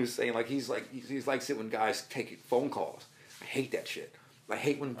of them he was saying he's like it when guys take phone calls. I hate that shit. I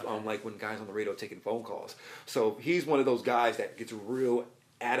hate when when guys on the radio taking phone calls. So he's one of those guys that gets real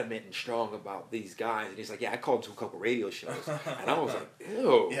adamant and strong about these guys, and he's like, "Yeah, I called to a couple radio shows," and I was like,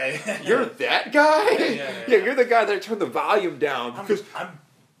 "Ew, you're that guy? Yeah, you're the guy that turned the volume down because I'm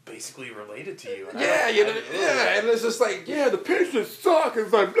basically related to you." And and it's just like, the Patriots suck.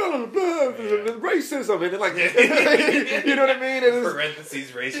 It's like blah blah blah, racism, and like, you know what I mean? And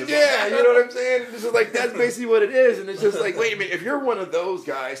parentheses racism. Yeah, you know what I'm saying? It's just like that's basically what it is, and it's just like, wait a minute, if you're one of those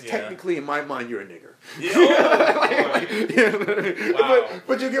guys, technically in my mind, you're a nigger. Wow.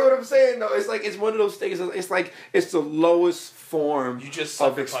 But you get what I'm saying, though. It's like it's one of those things. It's like it's the lowest form you just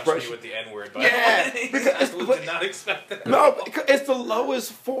of expression. Punched me with the N-word. Because I did not expect that. No, it's the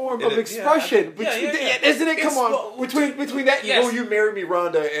lowest form of expression. Isn't it? Come on, between that, you married me,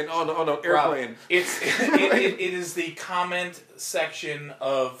 Rhonda, and on an airplane. It is the comment section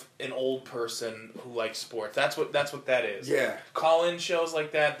of an old person who likes sports. That's what that is. Yeah. Call-in shows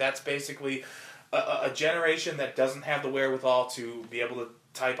like that. That's basically a generation that doesn't have the wherewithal to be able to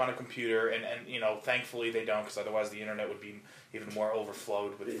type on a computer, and thankfully they don't, because otherwise the internet would be even more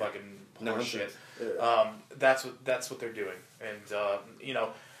overflowed with fucking horse shit. That's what they're doing, and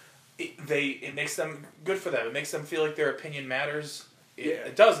it makes them good for them. It makes them feel like their opinion matters.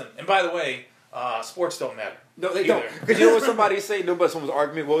 It doesn't. And by the way, sports don't matter. No, they don't. Because you know what somebody say? No, but someone's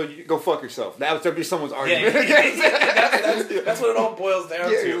argument. Well, you go fuck yourself. That would be someone's argument. That's what it all boils down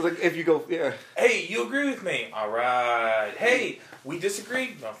to. Like if you go, hey, you agree with me? All right. Hey, we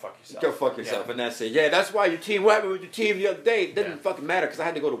disagree? No, fuck yourself. Go fuck yourself, and that's it. Yeah, that's why your team. What happened with your team the other day? It didn't fucking matter because I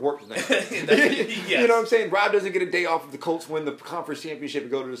had to go to work the next day. You know what I'm saying? Rob doesn't get a day off if the Colts win the conference championship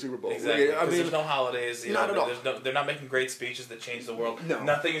and go to the Super Bowl. Exactly. I mean, there's no holidays. Not at all. They're not making great speeches that change the world. No.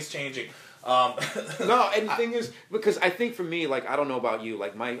 Nothing is changing. No, and the thing is, because I think for me, like, I don't know about you,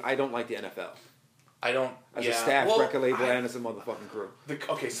 like, I don't like the NFL. I don't. As a staff record label and as a motherfucking crew.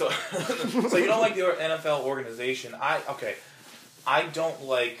 So you don't like the NFL organization. I don't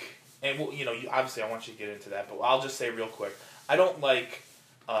like, and obviously I want you to get into that, but I'll just say real quick, I don't like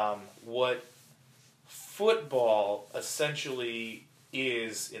what football essentially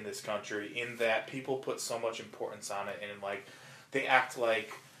is in this country, in that people put so much importance on it, and like they act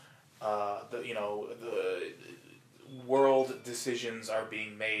like the world decisions are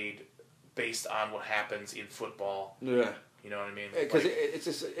being made based on what happens in football. Yeah. You know what I mean? Because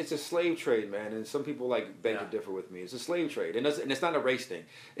it's a slave trade, man, and some people beg to differ with me. It's a slave trade, and it's not a race thing.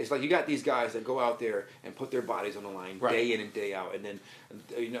 It's like you got these guys that go out there and put their bodies on the line day in and day out, and then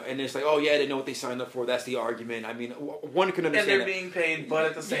and it's like, oh yeah, they know what they signed up for. That's the argument. I mean, one can understand. And they're being paid, but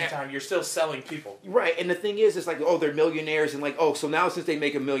at the same time, you're still selling people. Right, and the thing is, it's like, oh, they're millionaires, and like, oh, so now since they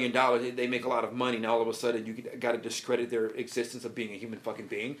make $1 million, they make a lot of money. Now all of a sudden, you got to discredit their existence of being a human fucking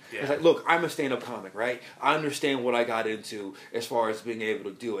being. Yeah. It's like, look, I'm a stand-up comic, right? I understand what I got into as far as being able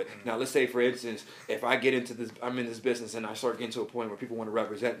to do it. Mm-hmm. Now, let's say, for instance, if I get into this, I'm in this business and I start getting to a point where people want to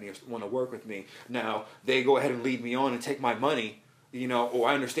represent me or want to work with me. Now, they go ahead and lead me on and take my money, or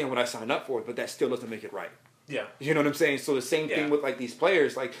I understand what I signed up for, but that still doesn't make it right. Yeah. You know what I'm saying? So the same thing with like these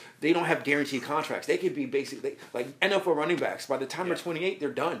players, like they don't have guaranteed contracts. They could be basically like NFL running backs. By the time they're 28, they're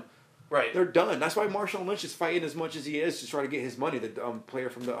done. Right. They're done. That's why Marshawn Lynch is fighting as much as he is to try to get his money, the player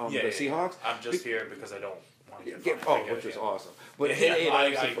from the Seahawks. I'm just here because I don't want to get which is awesome. But I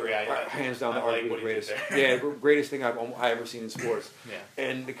agree. Hands down, the like greatest. Greatest thing I've ever seen in sports. Yeah.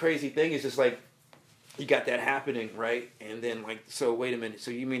 And the crazy thing is just like you got that happening, right? And then like, so wait a minute.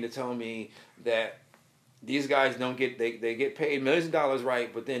 So you mean to tell me that these guys don't get they get paid millions of dollars,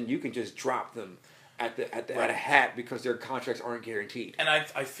 right? But then you can just drop them at a hat because their contracts aren't guaranteed. And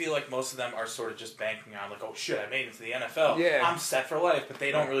I feel like most of them are sort of just banking on like, oh shit, I made it to the NFL. Yeah. I'm set for life, but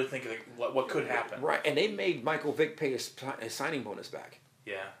they don't really think of what could happen. Right, and they made Michael Vick pay his signing bonus back.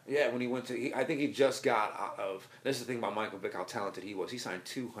 Yeah, when he went to, I think he just got out of. This is the thing about Michael Vick, how talented he was. He signed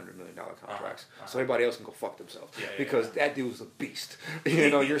 $200 million contracts, so everybody else can go fuck themselves because that dude was a beast.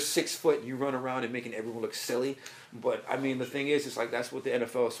 You're 6 foot, and you run around and making everyone look silly. But I mean, the thing is, it's like that's what the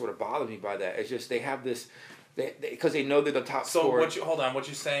NFL sort of bothered me by that. It's just they have this. Because they know they're the top scorer. So what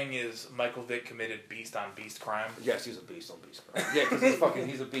you're saying is Michael Vick committed beast on beast crime? Yes, he's a beast on beast crime. Yeah, because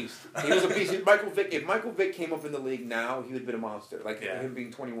he's a beast. He was a beast. If Michael Vick came up in the league now, he would have been a monster. Like him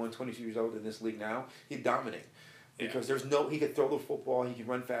being 21, 22 years old in this league now, he'd dominate. Because he could throw the football, he could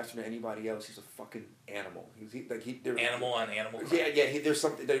run faster than anybody else. He's a fucking animal. Animal on animal crime. Yeah. There's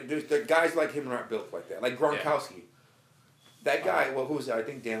something. There guys like him aren't built like that. Like Gronkowski. Yeah. That guy. Well, who's that? I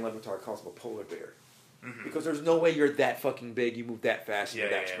think Dan Levitar calls him a polar bear. Mm-hmm. Because there's no way you're that fucking big, you move that fast, and you're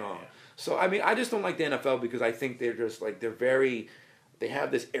that strong. Yeah. So, I mean, I just don't like the NFL because I think they're just like, they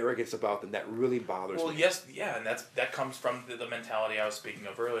have this arrogance about them that really bothers me. Well, yes, yeah, and that comes from the mentality I was speaking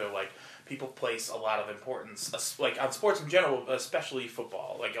of earlier. Like, people place a lot of importance, like on sports in general, especially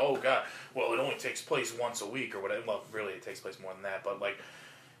football. Like, oh god, well, it only takes place once a week or whatever. Well, really, it takes place more than that. But like,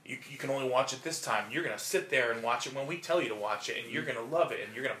 you can only watch it this time. You're gonna sit there and watch it when we tell you to watch it, and you're gonna love it,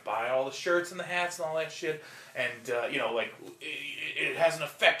 and you're gonna buy all the shirts and the hats and all that shit. And like it has an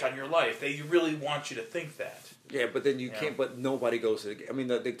effect on your life. They really want you to think that. Yeah, but then you can't. But nobody goes to the game. I mean,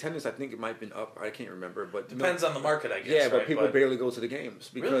 the attendance, I think it might have been up. I can't remember, but depends on the market, I guess. Yeah, but right? people barely go to the games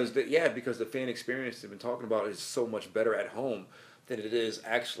because really? Because the fan experience they've been talking about is so much better at home than it is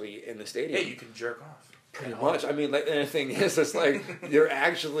actually in the stadium. Yeah, you can jerk off. Pretty much. I mean, like, and the thing is, it's like you're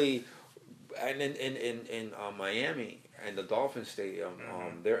actually, and in Miami and the Dolphin Stadium,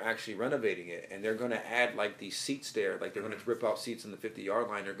 they're actually renovating it, and they're going to add like these seats there. Like they're going to rip out seats in the 50-yard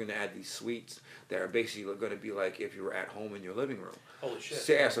line. They're going to add these suites that are basically going to be like if you were at home in your living room. Holy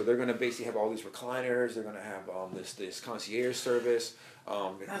shit! So they're going to basically have all these recliners. They're going to have this concierge service.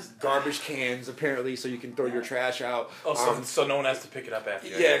 Garbage cans apparently, so you can throw your trash out. Oh, so no one has to pick it up after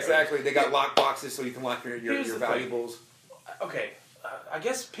you. Yeah, exactly. Right? They got lock boxes so you can lock your valuables. Okay, I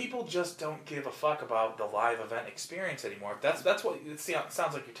guess people just don't give a fuck about the live event experience anymore. That's what it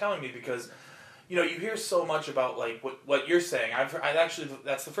sounds like you're telling me, because you hear so much about like what you're saying. I actually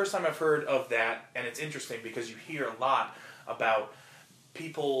that's the first time I've heard of that, and it's interesting because you hear a lot about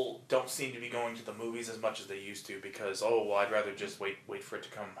people don't seem to be going to the movies as much as they used to because I'd rather just wait for it to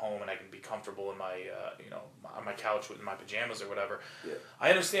come home and I can be comfortable in my on my couch with my pajamas or whatever. Yeah. I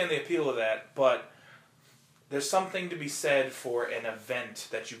understand the appeal of that, but there's something to be said for an event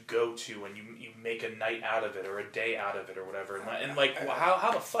that you go to and you make a night out of it or a day out of it or whatever. And like,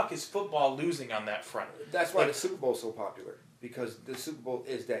 how the fuck is football losing on that front? That's why the Super Bowl is so popular, because the Super Bowl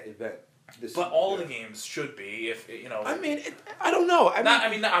is that event. But all the games should be, if I mean, I don't know.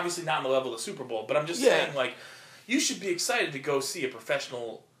 Obviously not on the level of the Super Bowl, but I'm just saying, like, you should be excited to go see a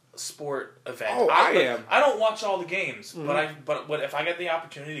professional sport event. Oh, I am. I don't watch all the games, but if I get the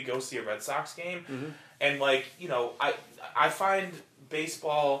opportunity to go see a Red Sox game, and like I find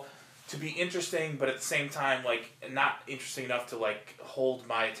baseball to be interesting, but at the same time, like, not interesting enough to like hold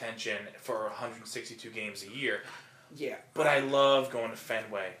my attention for 162 games a year. Yeah, but I love going to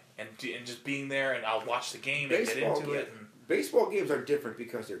Fenway and just being there, and I'll watch the game and get into it. And baseball games are different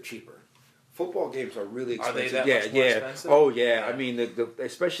because they're cheaper. Football games are really expensive. Are they that much more expensive? Oh yeah. I mean,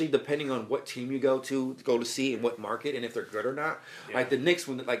 especially depending on what team you go to see and what market and if they're good or not. Yeah. Like the Knicks,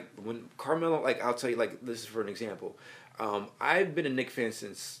 when Carmelo, like I'll tell you, like this is for an example. I've been a Knicks fan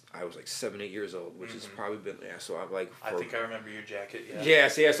since I was like 7, 8 years old, which has probably been So I've like. I think I remember your jacket. Yeah.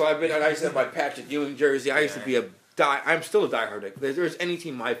 Yeah. So I've been. I used to have my Patrick Ewing jersey. I used to be I'm still a diehard Knicks. If there's any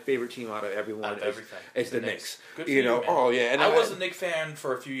team, my favorite team out of everyone, it's the Knicks. Good for you, man. Oh yeah. And I was a Knicks fan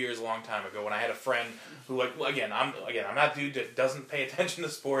for a few years, a long time ago, when I had a friend who, like, again, I'm not dude that doesn't pay attention to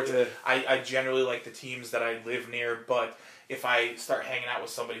sports. Yeah. I generally like the teams that I live near, but if I start hanging out with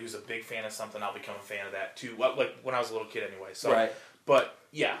somebody who's a big fan of something, I'll become a fan of that too. Like when I was a little kid, anyway. So, right. But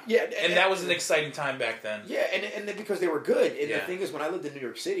yeah, and that was an exciting time back then. Yeah, and because they were good. And the thing is, when I lived in New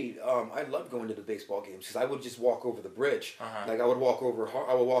York City, I loved going to the baseball games because I would just walk over the bridge. Like I would walk over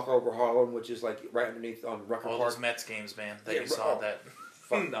Harlem, which is like right underneath Rucker Park. All those Mets games, man. That you saw that.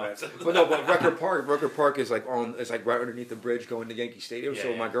 No. But Rucker Park is like it's like right underneath the bridge going to Yankee Stadium.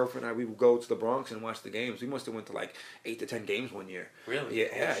 So my girlfriend and I, we would go to the Bronx and watch the games. We must have went to like 8 to 10 games one year. Really?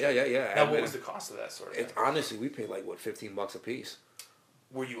 Yeah. Now, what was the cost of that sort of thing? Honestly, we paid like $15 a piece.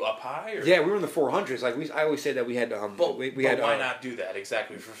 Were you up high? Or? Yeah, we were in the 400s. Like I always say that we had. But why not do that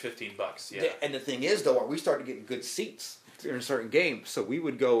exactly for $15? Yeah. And the thing is, though, we started getting good seats in certain games. So we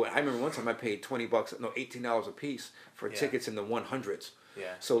would go. I remember one time I paid $18 a piece for tickets in the 100s.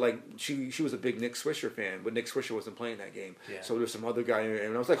 Yeah. So like she was a big Nick Swisher fan, but Nick Swisher wasn't playing that game. Yeah. So there's some other guy,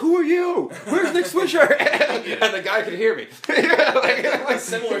 and I was like, "Who are you? Where's Nick Swisher?" And the guy could hear me. A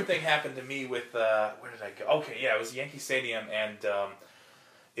similar thing happened to me with where did I go? Okay, yeah, it was Yankee Stadium, and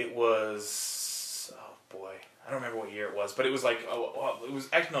it was boy, I don't remember what year it was, but it was like it was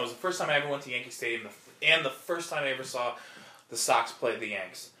actually no, it was the first time I ever went to Yankee Stadium, and the first time I ever saw the Sox play the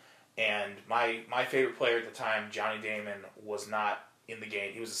Yanks. And my favorite player at the time, Johnny Damon, was not in the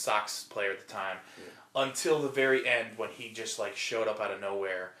game. He was a Sox player at the time, until the very end when he just like showed up out of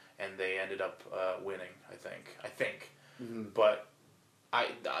nowhere and they ended up winning. I think. Mm-hmm. But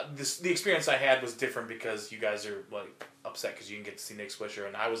the experience I had was different because you guys are like upset because you didn't get to see Nick Swisher,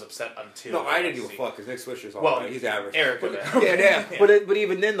 and I was upset until. No, I didn't give a fuck because Nick Swisher's all right. He's average. Eric, yeah. But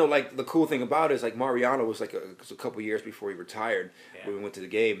even then though, like the cool thing about it is like Mariano was like a couple years before he retired when we went to the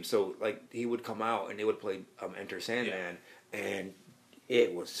game. So like he would come out and they would play Enter Sandman, and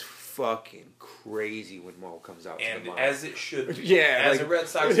it was fucking crazy when Mo comes out. And to the as it should be. Yeah. As a Red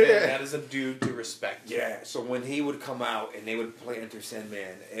Sox fan, that is a dude to respect. Yeah. So when he would come out and they would play Enter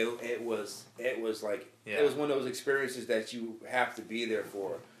Sandman, it was like it was one of those experiences that you have to be there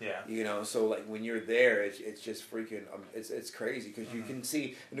for. Yeah. You know, so like when you're there, it's just freaking it's crazy because you can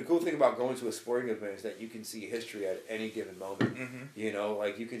see. And the cool thing about going to a sporting event is that you can see history at any given moment. Mm-hmm. You know,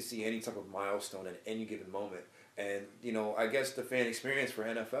 like you can see any type of milestone at any given moment. And, you know, I guess the fan experience for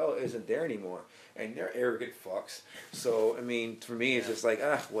NFL isn't there anymore. And they're arrogant fucks. So, I mean, for me, it's just like,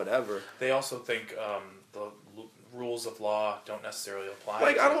 whatever. They also think the rules of law don't necessarily apply.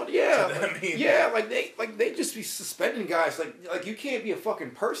 Like, I don't, to them either. Like they just be suspending guys. Like you can't be a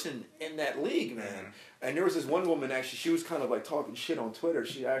fucking person in that league, man. Mm-hmm. And there was this one woman, actually, she was kind of like talking shit on Twitter.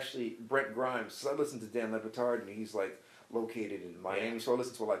 She actually, Brent Grimes, so I listened to Dan Le Batard, and he's like, located in Miami, so I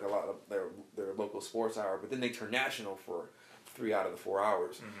listen to like a lot of their local sports hour, but then they turn national for 3 out of the 4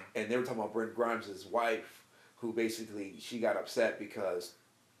 hours. Mm-hmm. And they were talking about Brent Grimes' wife, who basically, she got upset because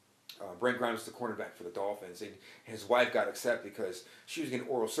Brent Grimes is the cornerback for the Dolphins, and his wife got upset because she was getting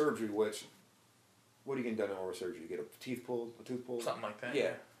oral surgery, which, what are you getting done in oral surgery? You get a tooth pulled? Something like that.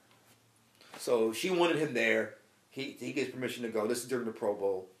 Yeah. So she wanted him there. He gets permission to go. This is during the Pro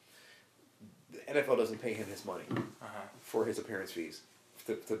Bowl. The NFL doesn't pay him his money for his appearance fees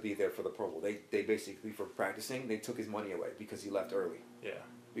to be there for the Pro Bowl. They basically, for practicing, they took his money away because he left early. Yeah.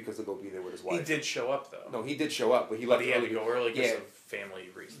 Because to go be there with his wife. He did show up, though. No, he did show up, but he left early. But he had to go early because of family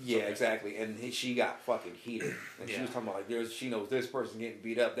reasons. Yeah, exactly. And she got fucking heated. And she was talking about, like, she knows this person getting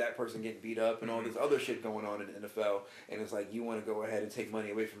beat up, that person getting beat up, and all this other shit going on in the NFL. And it's like, you want to go ahead and take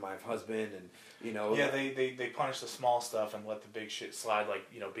money away from my husband, and, you know. Yeah, they punish the small stuff and let the big shit slide, like,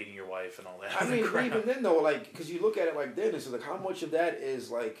 you know, beating your wife and all that. I mean, even then, though, like, because you look at it like this, it's like, how much of that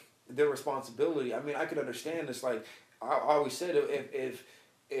is, like, their responsibility? I mean, I could understand this. Like, I always said,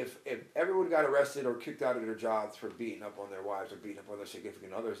 if everyone got arrested or kicked out of their jobs for beating up on their wives or beating up on their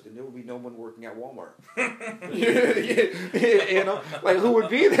significant others, then there would be no one working at Walmart. You know, like, who would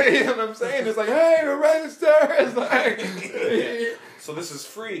be there? You know what I'm saying? It's like, hey, the register. It's like, so this is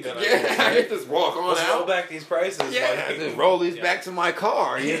free. Then I just walk on out. Roll back these prices. Yeah, like, just roll these back to my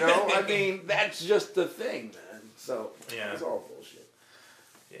car. You know, I mean, that's just the thing, man. So it's all bullshit.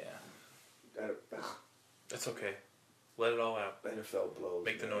 Yeah. That's okay. Let it all out. NFL blows.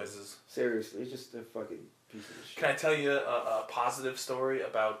 Make the noises. Seriously, it's just a fucking piece of shit. Can I tell you a positive story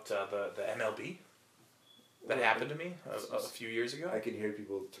about the MLB that happened to me a few years ago? I can hear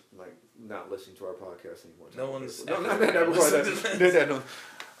people like not listening to our podcast anymore. No one's never.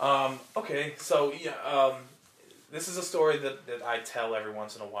 Okay, so this is a story that I tell every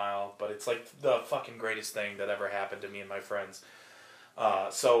once in a while, but it's like the fucking greatest thing that ever happened to me and my friends. I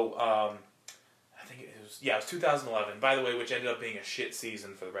think it was 2011, by the way, which ended up being a shit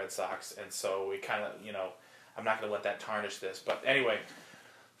season for the Red Sox, and so it kind of, you know, I'm not going to let that tarnish this, but anyway,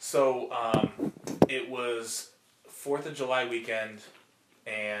 so it was 4th of July weekend,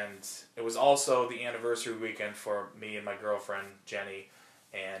 and it was also the anniversary weekend for me and my girlfriend, Jenny,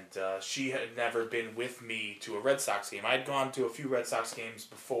 and she had never been with me to a Red Sox game. I'd gone to a few Red Sox games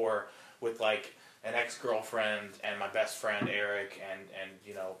before with, like, an ex-girlfriend and my best friend Eric, and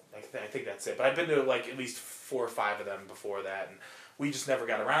you know, I think that's it. But I've been to like at least 4 or 5 of them before that, and we just never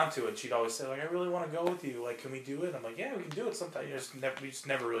got around to it. And she'd always say, like, I really want to go with you. Like, can we do it? I'm like, yeah, we can do it sometime. We just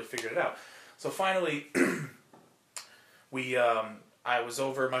never really figured it out. So finally, I was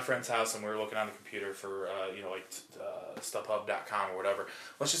over at my friend's house, and we were looking on the computer for StubHub.com or whatever.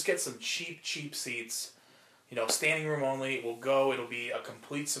 Let's just get some cheap seats. You know, standing room only. We'll go. It'll be a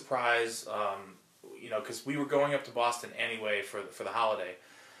complete surprise. You know, because we were going up to Boston anyway for the holiday,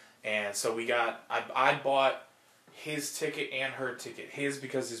 and so I bought his ticket and her ticket. His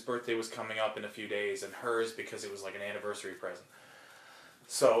because his birthday was coming up in a few days, and hers because it was like an anniversary present.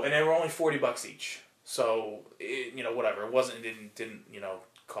 So, and they were only $40 each. So, whatever. It didn't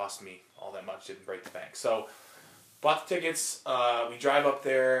cost me all that much. Didn't break the bank. So, bought the tickets. We drive up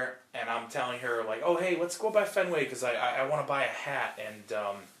there, and I'm telling her like, oh hey, let's go by Fenway because I want to buy a hat, and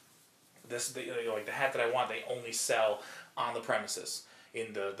the hat that I want they only sell on the premises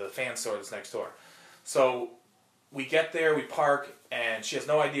in the fan store that's next door. So we get there, we park, and she has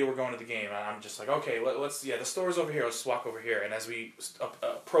no idea we're going to the game. And I'm just like, okay, the store's over here. Let's just walk over here. And as we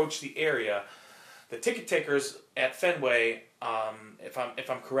approach the area, the ticket takers at Fenway, if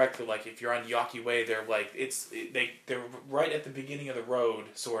I'm correct, like if you're on Yawkey Way, they're like they're right at the beginning of the road,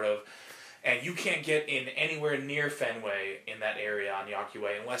 sort of, and you can't get in anywhere near Fenway in that area on Yawkey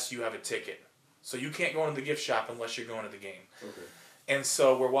Way unless you have a ticket. So you can't go into the gift shop unless you're going to the game. Okay. And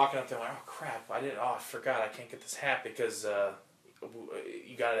so we're walking up there like, oh crap, I forgot I can't get this hat because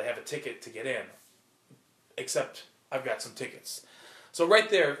you got to have a ticket to get in. Except I've got some tickets. So right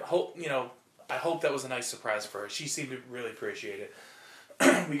there, I hope that was a nice surprise for her. She seemed to really appreciate it.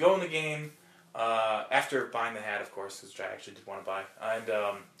 We go in the game after buying the hat, of course, which I actually did want to buy. And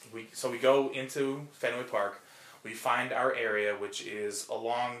we go into Fenway Park. We find our area, which is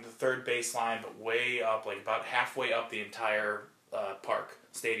along the third baseline, but way up, like about halfway up the entire park,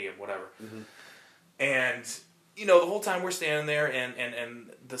 stadium, whatever. Mm-hmm. And the whole time we're standing there, and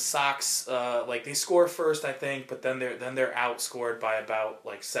the Sox they score first, I think, but then they're outscored by about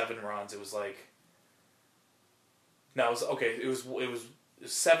like 7 runs. It was like it was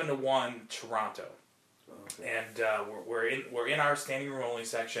 7-1 Toronto. Okay. And we're in our standing room only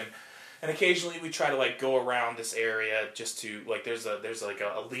section. And occasionally we try to like go around this area just to like there's like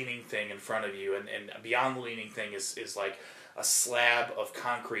a leaning thing in front of you, and beyond the leaning thing is like a slab of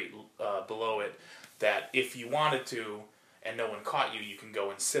concrete below it that if you wanted to and no one caught you, you can go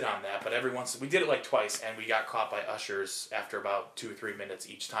and sit on that. But we did it like twice, and we got caught by ushers after about 2 or 3 minutes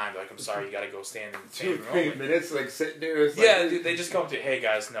each time. Like, I'm sorry, you got to go stand in the standing room. 2 or 3 minutes, like sitting there. Yeah, like, they just come up to you, hey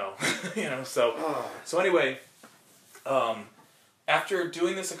guys, no, So anyway, after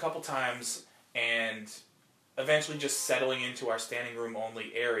doing this a couple times and eventually just settling into our standing room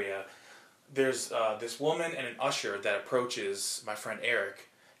only area, there's this woman and an usher that approaches my friend Eric,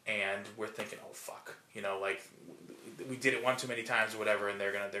 and we're thinking, oh fuck, we did it one too many times or whatever, and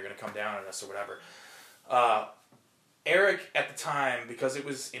they're gonna come down on us or whatever. Eric at the time, because it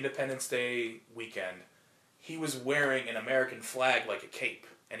was Independence Day weekend, he was wearing an American flag like a cape,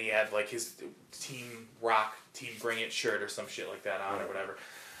 and he had like his Team Rock, Team Bring It shirt or some shit like that on or whatever.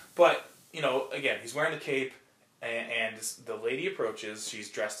 But again, he's wearing the cape. And the lady approaches. She's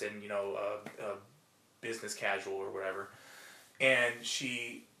dressed in, business casual or whatever. And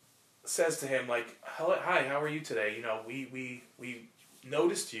she says to him, like, hi, how are you today? We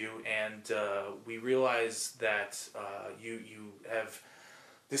noticed you, and we realized that you have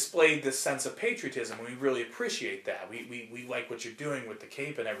displayed this sense of patriotism, and we really appreciate that. We like what you're doing with the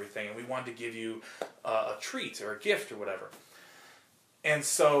cape and everything, and we wanted to give you a treat or a gift or whatever. And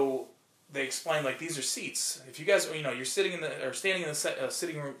so they explain, like, these are seats. If you guys, you're standing in the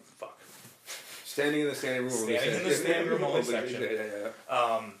sitting room. Fuck. Standing in the standing room. Standing in the standing room only section.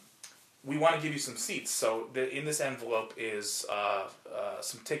 Yeah. We want to give you some seats. So in this envelope is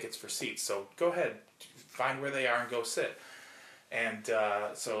some tickets for seats. So go ahead, find where they are and go sit. And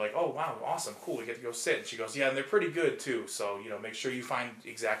so like, oh wow, awesome, cool, we get to go sit. And she goes, yeah, and they're pretty good too. So make sure you find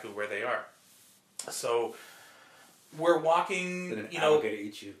exactly where they are. So we're walking, and an alligator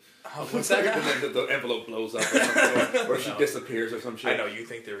eats you. What's that? And then the envelope blows up or something, or she disappears or some shit. I know, you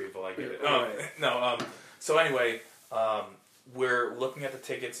think they're evil, I get it. So anyway, we're looking at the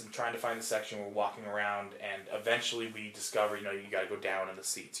tickets and trying to find the section. We're walking around, and eventually we discover, you got to go down in the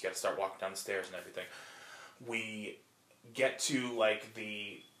seats. You got to start walking down the stairs and everything. We get to like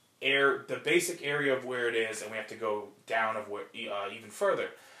the basic area of where it is, and we have to go down even further.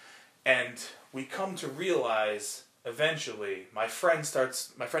 And we come to realize eventually, my friend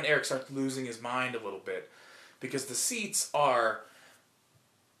Eric starts losing his mind a little bit, because the seats are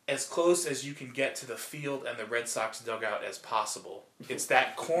as close as you can get to the field and the Red Sox dugout as possible. It's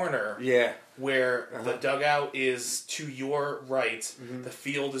that corner where the dugout is to your right, the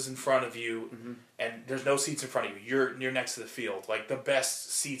field is in front of you, and there's no seats in front of you. You're next to the field, like the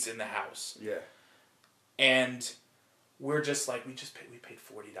best seats in the house. Yeah. And we're just like, we paid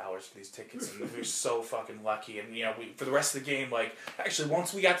 $40 for these tickets, and we're so fucking lucky. And for the rest of the game, like, actually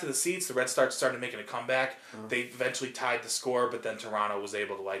once we got to the seats, the Red Sox started making a comeback. They eventually tied the score, but then Toronto was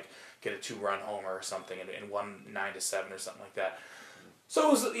able to like get a 2-run homer or something and won 9-7 or something like that. So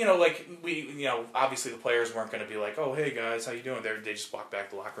it was, like obviously the players weren't going to be like, oh, hey guys, how you doing? They just walked back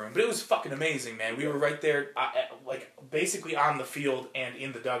to the locker room. But it was fucking amazing, man. We were right there, like basically on the field and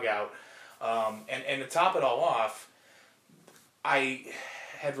in the dugout. And to top it all off, I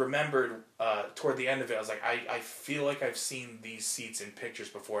had remembered toward the end of it, I was like, I feel like I've seen these seats in pictures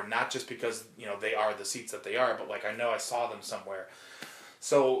before, not just because, they are the seats that they are, but like I know I saw them somewhere.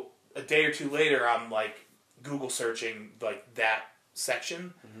 So a day or two later, I'm like Google searching like that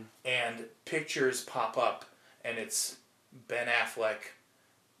section, and pictures pop up, and it's Ben Affleck,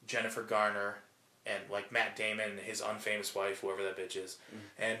 Jennifer Garner, and like Matt Damon and his unfamous wife, whoever that bitch is,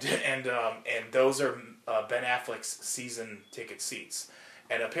 and those are Ben Affleck's season ticket seats.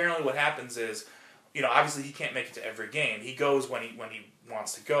 And apparently, what happens is, obviously he can't make it to every game. He goes when he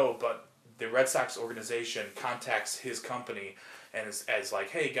wants to go, but the Red Sox organization contacts his company and as like,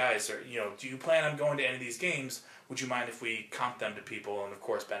 hey guys, do you plan on going to any of these games? Would you mind if we comp them to people? And of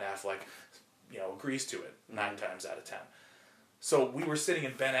course, Ben Affleck, agrees to it 9 times out of 10. So we were sitting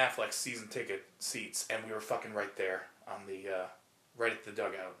in Ben Affleck's season ticket seats, and we were fucking right there on the right at the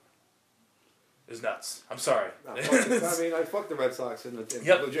dugout. It was nuts. I'm sorry. I fuck the Red Sox in the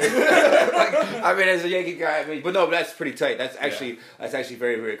as a Yankee guy, but that's pretty tight. That's actually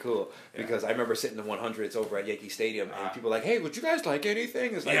very, very cool, because I remember sitting in 100s over at Yankee Stadium, and people were like, hey, would you guys like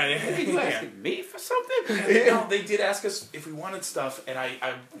anything? It's like, hey, you asking me for something? No, they did ask us if we wanted stuff, and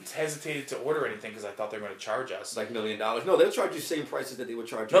I hesitated to order anything because I thought they were going to charge us. Like $1 million. No, they'll charge you the same prices that they would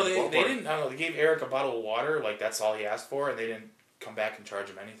charge you. No, they didn't. I don't know, they gave Eric a bottle of water, like that's all he asked for, and they didn't come back and charge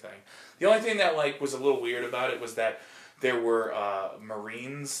him anything. The only thing that like was a little weird about it was that there were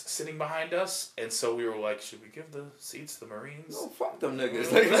Marines sitting behind us, and so we were like, should we give the seats to the Marines? No, fuck them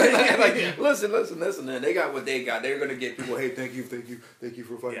niggas. Listen, man. They got what they got. They're gonna get people, hey, thank you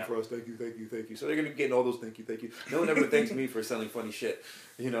for fighting for us, thank you. So they're gonna be getting all those thank you. No one ever thanks me for selling funny shit.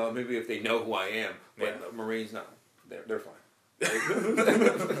 Maybe if they know who I am, but Marines, no, they're fine.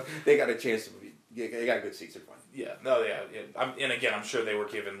 They got a chance to be. They got good seats. They're fine. Yeah, no, yeah. And again, I'm sure they were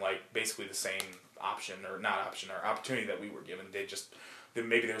given like basically the same opportunity that we were given.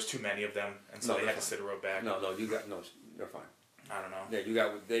 Maybe there was too many of them, and so they had to sit a row back. No, they're fine. I don't know. Yeah, you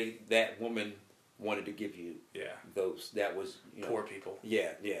got that woman wanted to give you. Yeah. Those that was poor people.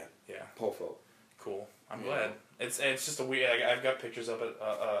 Yeah. Poor folk. Cool. I'm glad. It's just a weird. I've got pictures of it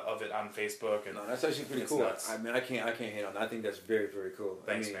on Facebook, and no, that's actually pretty cool. Nuts. I can't hate on that. I think that's very, very cool.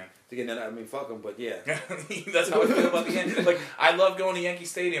 Thanks, man. Fuck them, but yeah. That's how I feel about the Yankees. Like, I love going to Yankee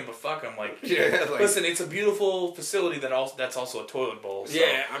Stadium, but fuck them. Like, listen, it's a beautiful facility that's also a toilet bowl. So.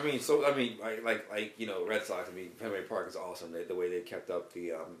 Yeah, Red Sox. Fenway Park is awesome. The way they kept up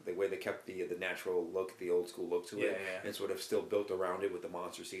the natural look, the old school look to it, and sort of still built around it with the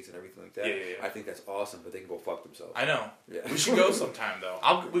monster seats and everything like that. Yeah. I think that's awesome, but they can go fuck themselves. I know. Yeah. We should go sometime though.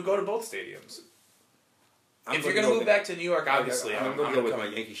 We go to both stadiums. If you're gonna move back to New York, obviously, I'm gonna go with my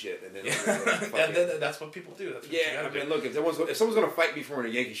Yankee shit, and then that's what people do. That's what look, if someone's gonna fight me for a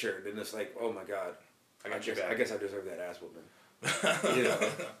Yankee shirt, then it's like, oh my god, I guess I deserve that ass whooping.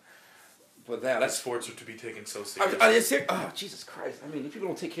 But that sports are to be taken so seriously. Oh, Jesus Christ! People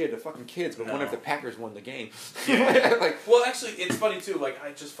don't take care of the fucking kids, but what if the Packers won the game? Yeah. Well, actually, it's funny too. Like,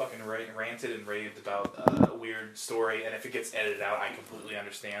 I just fucking ranted and raved about a weird story, and if it gets edited out, I completely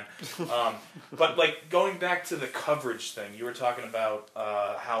understand. But like, going back to the coverage thing, you were talking about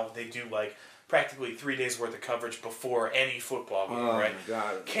how they do like practically 3 days worth of coverage before any football game, right? Oh my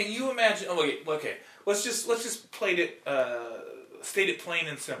god! Can you imagine? Oh, okay. Let's just state it plain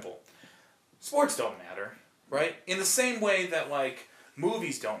and simple. Sports don't matter, right? In the same way that like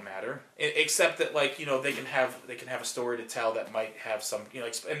movies don't matter, except that like they can have a story to tell that might have some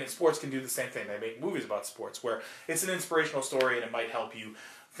and sports can do the same thing. They make movies about sports where it's an inspirational story and it might help you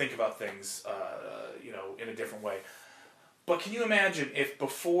think about things in a different way. But can you imagine if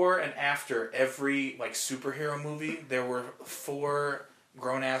before and after every like superhero movie there were 4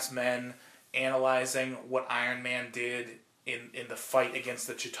 grown ass men analyzing what Iron Man did in the fight against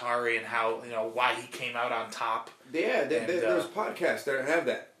the Chitauri and how why he came out on top. Yeah, there's podcasts that have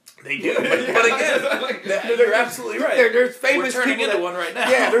that. They do, but again, you're absolutely right. There's famous We're turning people into one right now.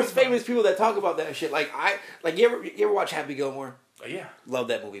 Yeah, there's famous people that talk about that shit. You ever watch Happy Gilmore? Yeah, love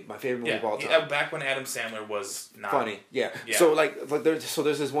that movie. My favorite movie of all time. Yeah, back when Adam Sandler was not funny. Yeah. So there's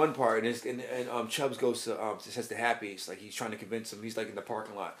this one part, and Chubbs goes to says to Happy, it's like he's trying to convince him. He's like in the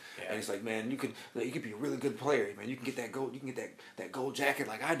parking lot, and he's like, man, you could be a really good player, man. You can get that gold. You can get that gold jacket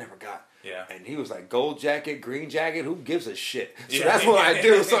like I never got. Yeah. And he was like, gold jacket, green jacket, who gives a shit? So that's what I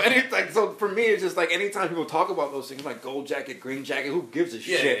do. So so for me, it's just like anytime people talk about those things, like gold jacket, green jacket, who gives a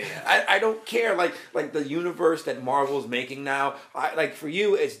shit? I don't care. Like the universe that Marvel's making now, like for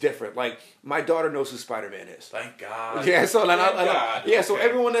you, it's different. Like my daughter knows who Spider-Man is. Thank God. Yeah, so so Okay.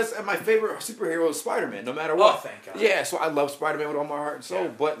 everyone that's my favorite superhero is Spider-Man, no matter what. Oh, thank God. Yeah, so I love Spider-Man with all my heart and soul.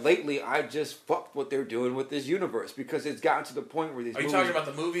 Yeah. But lately, I just fucked what they're doing with this universe because it's gotten to the point where these. Are you talking about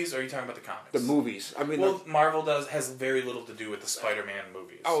the movies or are you talking about the comics? The movies? I mean, well, Marvel has very little to do with the Spider-Man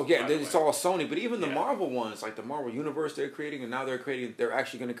movies. Oh yeah, it's all Sony. But even the Yeah. Marvel ones, like the Marvel Universe, they're creating, and now they're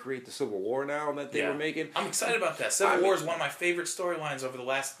actually going to create the Civil War now that they were making. I'm excited about that. Civil War is one of my favorite storylines over the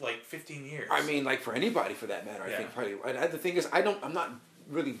last 15 years. I mean, like for anybody for that matter, I think probably. The thing is, I'm not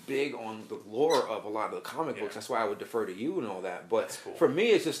really big on the lore of a lot of the comic books. That's why I would defer to you and all that. But cool. For me,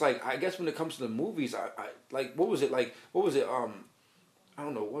 it's just like I guess when it comes to the movies, I like what was it? I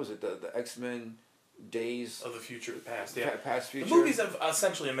don't know. What was it? The X-Men Days of the Future, past, past future. The movies have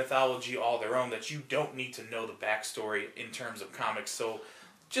essentially a mythology all their own that you don't need to know the backstory in terms of comics. So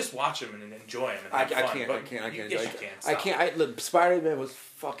just watch them and enjoy them. And have fun. I can't. Look, Spider-Man was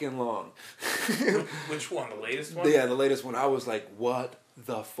fucking long. Which one? The latest one? Yeah, the latest one. I was like, what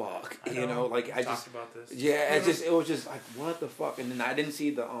the fuck? I know. Like I talked about this. Yeah, it was just like, what the fuck? And then I didn't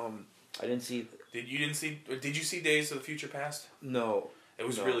see the Did you see Days of the Future Past? No. It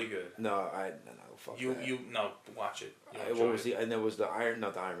was really good. No, fuck that. Watch it. What was and there was the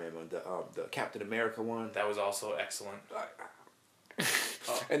not the Iron Man one, the Captain America one. That was also excellent.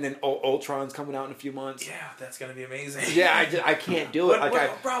 And then Ultron's coming out in a few months. Yeah, that's gonna be amazing. Yeah, I can't do it.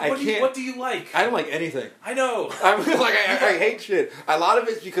 What do you like? I don't like anything. I know. I mean, like I hate shit. A lot of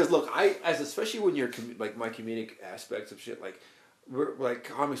it's because look, especially when you're like my comedic aspects of shit, like. We're like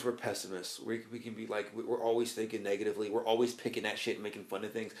comics. We're pessimists. We can be like we're always thinking negatively. We're always picking at shit and making fun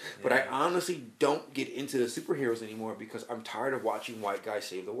of things. Yeah. But I honestly don't get into the superheroes anymore because I'm tired of watching white guys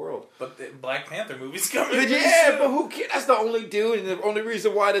save the world. But the Black Panther movie's coming. Yeah, but who cares? That's the only dude, and the only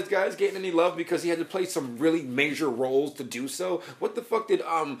reason why this guy's getting any love because he had to play some really major roles to do so. What the fuck did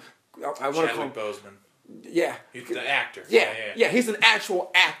I want to call him Boseman? Yeah, he's the actor. Yeah, he's an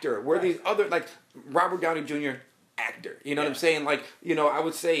actual actor. Where these other like Robert Downey Jr. actor. You know what I'm saying? Like, I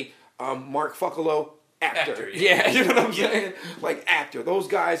would say Mark Ruffalo, actor. Yeah, you know what I'm saying? Like actor. Those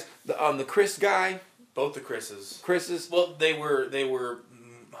guys, the Chris guy. Both the Chris's. Well, they were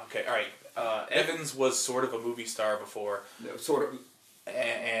okay, all right. Evans was sort of a movie star before. Sort of.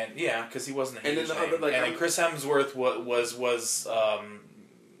 And yeah, because he wasn't a huge name. And then Chris Hemsworth was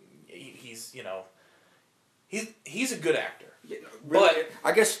he's a good actor. Yeah, really, but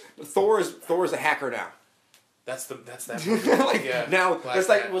I guess Thor is a hacker now. That's that movie. Now it's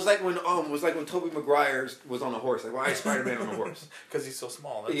like it was like when Tobey Maguire was on a horse. Like, why is Spider-Man on a horse? Because he's so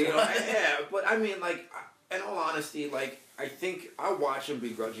small. Yeah, but I mean, like, in all honesty, like, I think I watch him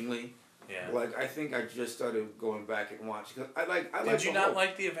begrudgingly. Yeah. Like, I think I just started going back and watching because I Did you not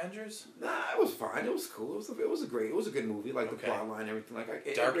like the Avengers? Nah, it was fine. It was cool. It was a good movie. Like the plot line, everything.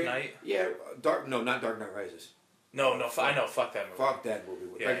 Like Dark Knight. Yeah, not Dark Knight Rises. No, I know. Fuck that movie. Fuck that movie.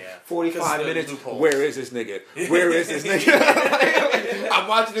 Yeah, 45 minutes. Where is this nigga? Where is this nigga? I'm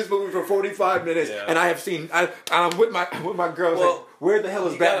watching this movie for 45 minutes, and I have seen. I'm with my girls. Well, like, where the hell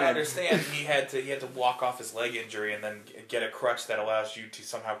is Batman? You gotta understand, he had to walk off his leg injury and then get a crutch that allows you to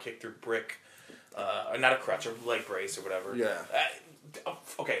somehow kick through brick. Or not a crutch, a leg brace or whatever. Yeah.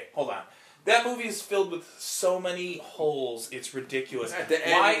 Okay, hold on. That movie is filled with so many holes. It's ridiculous.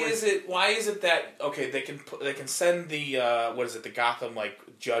 Why is it that they can send the the Gotham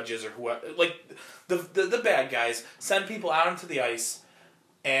judges or whoever the bad guys send people out into the ice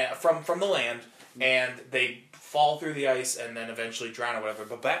and from the land and they fall through the ice and then eventually drown or whatever.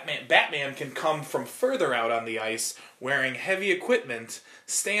 But Batman can come from further out on the ice wearing heavy equipment,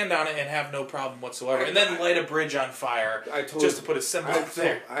 stand on it and have no problem whatsoever, and then light a bridge on fire just to put a symbol up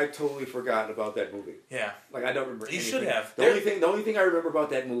there. I totally forgot about that movie. Yeah. Like, I don't remember anything. You should have. The only thing I remember about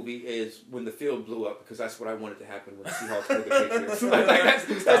that movie is when the field blew up, because that's what I wanted to happen when the Seahawks played the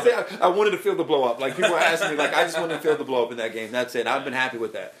Patriots. That's it. I wanted the field to blow up. Like, people were asking me, I just wanted the field to blow up in that game. That's it. I've been happy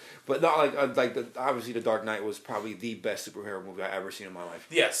with that. But not obviously The Dark Knight was probably the best superhero movie I've ever seen in my life.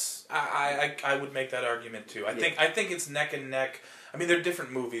 Yes, I would make that argument too. I think it's neck and neck. I mean, they're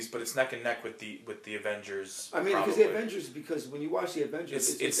different movies, but it's neck and neck with the Avengers. I mean, because when you watch the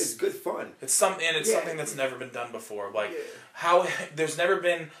Avengers, it's good fun. It's something that's never been done before. How there's never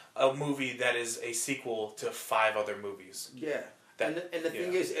been a movie that is a sequel to 5 other movies. Yeah. And the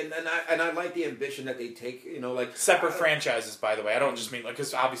thing is, and I like the ambition that they take, separate franchises. By the way, I don't just mean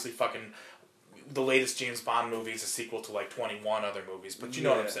because obviously the latest James Bond movie is a sequel to like 21 other movies, but you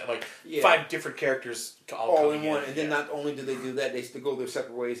know what I'm saying? Like 5 different characters all in one, and then not only do they do that, they still go their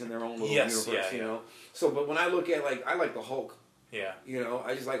separate ways in their own little universe. You know. So, but when I look at I like the Hulk. Yeah. You know,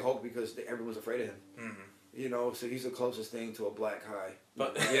 I just like Hulk because everyone's afraid of him. Mm-hmm. You know, so he's the closest thing to a black guy.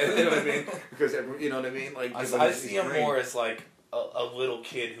 But yeah, you know what I mean? Because you know what I mean? Like I see him more as like a little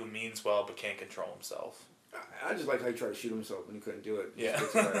kid who means well but can't control himself. I just like how he tried to shoot himself when he couldn't do it. I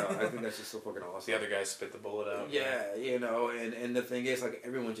think that's just so fucking awesome. The other guy spit the bullet out. Yeah, you know, and the thing is, like,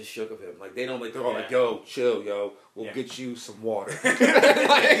 everyone just shook of him. Like, they don't, like, they're all like, yo, chill, yo, we'll get you some water.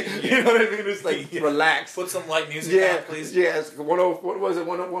 Like, you know what I mean? It's like, relax. Put some light music on, please. Yeah, it's what was it,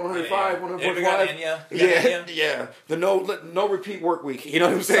 105, 145? Yeah. The no repeat work week. You know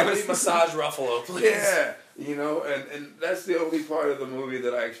what I'm saying? Somebody massage Ruffalo, please. Yeah. You know, and that's the only part of the movie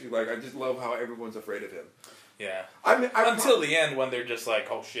that I actually like. I just love how everyone's afraid of him. Yeah. I mean, until the end when they're just like,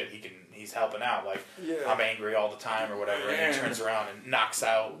 oh shit, he's helping out. Like, I'm angry all the time or whatever. And he turns around and knocks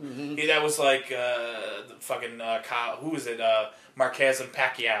out. Mm-hmm. That was like the fucking Kyle, who was it? Marquez and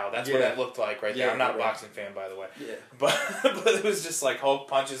Pacquiao. That's what that looked like right there. I'm not a boxing fan, by the way. Yeah. But it was just like Hulk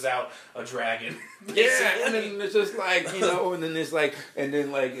punches out a dragon. Yeah, and then it's just like, you know, and then there's like, and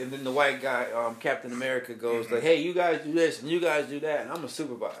then the white guy, Captain America goes like, hey, you guys do this and you guys do that, and I'm a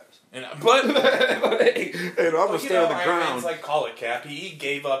supervisor. And I'm gonna stay on the ground. Iron Man's like, call it, Cap. He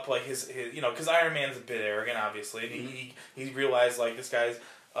gave up like his you know, because Iron Man's a bit arrogant, obviously, and he realized like this guy's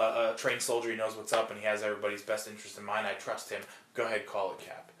a trained soldier. He knows what's up, and he has everybody's best interest in mind. I trust him. Go ahead, call it,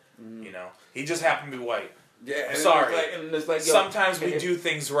 Cap. You know, he just happened to be white. Yeah, I'm sorry. Sometimes we do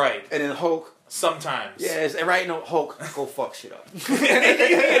things right. And then Hulk. Sometimes. Yeah, right. No, Hulk, go fuck shit up.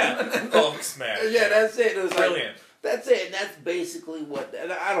 Hulk smash. Yeah, that's it. It was brilliant. That's it, and that's basically what.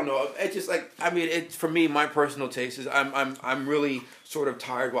 And I don't know. It's just like, I mean, it's for me. My personal taste is I'm really sort of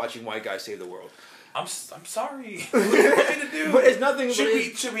tired watching white guys save the world. I'm sorry. What do you want me to do? But it's nothing.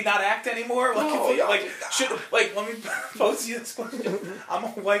 Should we not act anymore? Like, no, let me pose you this question. I'm a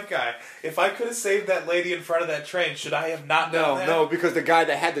white guy. If I could have saved that lady in front of that train, should I have not done that? No, because the guy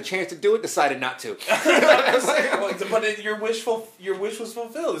that had the chance to do it decided not to. But your wish was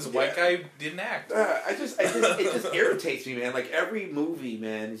fulfilled. This white guy didn't act. It just irritates me, man. Like every movie,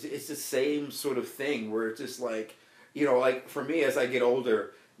 man, it's the same sort of thing where it's just like, you know, like for me as I get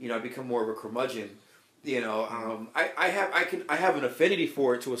older, you know, I become more of a curmudgeon. You know, I have an affinity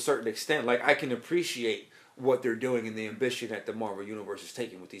for it to a certain extent. Like I can appreciate what they're doing and the ambition that the Marvel Universe is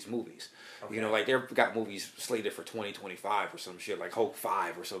taking with these movies. Okay. You know, like they've got movies slated for 2025 or some shit, like Hulk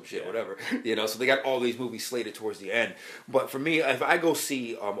 5 or some shit, whatever. You know, so they got all these movies slated towards the end. But for me, if I go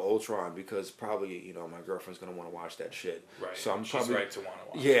see Ultron, because probably, you know, my girlfriend's going to want to watch that shit. Right. So She's right to want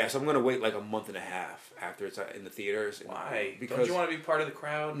to watch it. So I'm going to wait like a month and a half after it's in the theaters. Why? Because don't you want to be part of the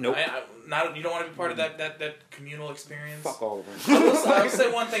crowd? Nope. You don't want to be part of that communal experience? Fuck all of them. I'll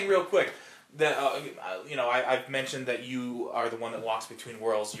say one thing real quick. That you know, I've mentioned that you are the one that walks between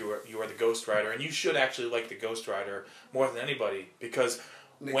worlds. You are the Ghost Rider, and you should actually like the Ghost Rider more than anybody because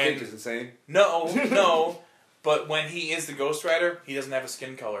Nick Cage is insane. No, but when he is the Ghost Rider, he doesn't have a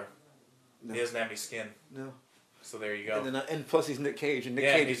skin color. No. He doesn't have any skin. No. So there you go. And plus he's Nick Cage, and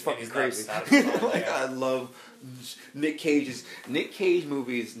Nick Cage is fucking crazy. I love Nick Cage's. Nick Cage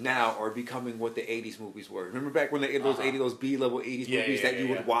movies now are becoming what the 80s movies were. Remember back when those B-level 80s movies that you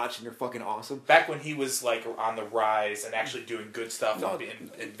would watch and they're fucking awesome? Back when he was like on the rise and actually doing good stuff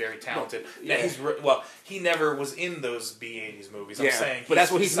and very talented. He never was in those B-80s movies. I'm saying but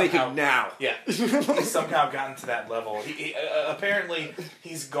that's what he's making now. Yeah. He's somehow gotten to that level. He apparently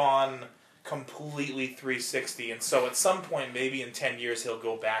he's gone completely 360, and so at some point, maybe in 10 years, he'll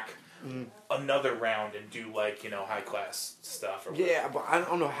go back another round and do like, you know, high class stuff. Or yeah, but I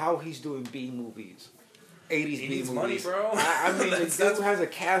don't know how he's doing B movies. 80s he needs money, bro. I mean, the dude has a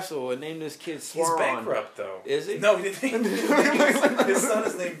castle and named this kid Sauron. He's bankrupt, though. Is he? No, his son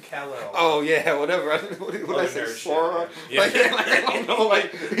is named Kal-El. Oh, yeah, whatever. What I say, Sauron? Yeah. I don't know,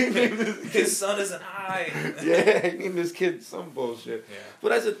 like, he named his son isn't high. Yeah, he named this kid some bullshit. Yeah. But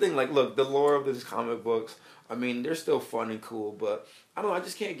that's the thing, like, look, the lore of these comic books, I mean, they're still fun and cool, but I don't know, I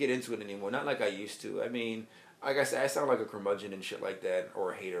just can't get into it anymore. Not like I used to. I mean, like I said, I sound like a curmudgeon and shit like that,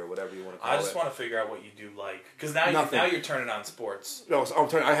 or a hater, or whatever you want to call it. I just want to figure out what you do like, because now you're turning on sports. No, so I'm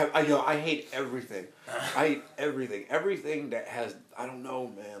turning. I hate everything. I hate everything. Everything that has, I don't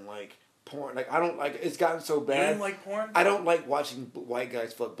know, man. Like porn. Like I don't like. It's gotten so bad. You don't like porn? I don't like watching white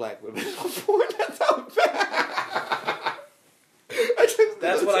guys fuck black women on porn. That's how bad.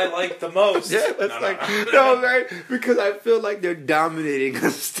 That's what I like the most. Yeah, that's no, right? Because I feel like they're dominating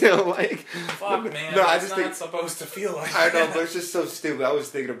us still. Like, fuck, man. No, I just not think supposed to feel like. I know, but it's just so stupid. I was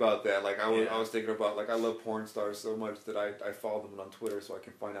thinking about that. Like, I was thinking about like I love porn stars so much that I follow them on Twitter so I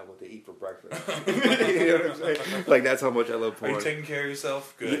can find out what they eat for breakfast. You know what I'm saying? Like, that's how much I love porn. Are you taking care of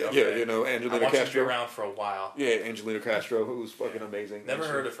yourself? Good. Yeah, okay. you know, Angelina I want Castro. you to be around for a while. Yeah, Angelina Castro, who's fucking amazing. Never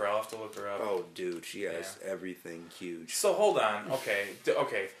heard of her. I'll have to look her up. Oh, dude, she has everything huge. So hold on.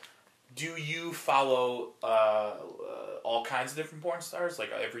 Okay. Do you follow all kinds of different porn stars,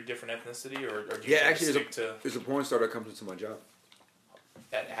 like every different ethnicity, or do you actually, stick to there's a porn star that comes into my job.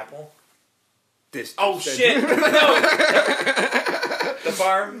 at Apple? This. Oh shit! No. The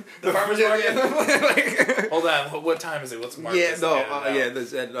farmer's market. Hold on. What time is it? Let's mark this.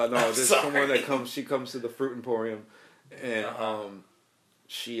 There's someone that comes. She comes to the Fruit Emporium, and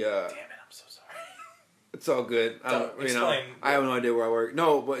she. Damn it! I'm so sorry. It's all good. Explain. I have no idea where I work.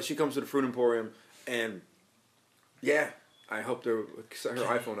 No, but she comes to the Fruit Emporium, and I helped her set her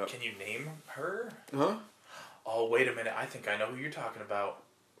iPhone up. Can you name her? Huh? Oh, wait a minute. I think I know who you're talking about.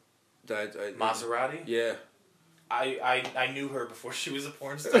 Maserati? Yeah. I knew her before she was a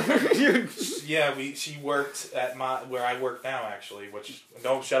porn star. Yeah, she worked at where I work now, actually. Which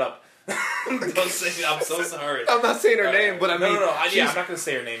don't shut up. Don't say. I'm so sorry. I'm not saying her name, but I mean, no. I'm not gonna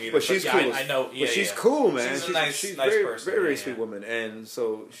say her name either. But she's cool. I know. Yeah, but she's cool, man. She's a nice very, person. Very sweet woman, and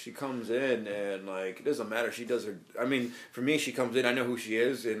so she comes in, and like it doesn't matter. She does her. I mean, for me, she comes in. I know who she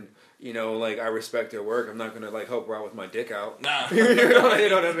is, and you know, like I respect her work. I'm not gonna like help her out with my dick out. Nah. you know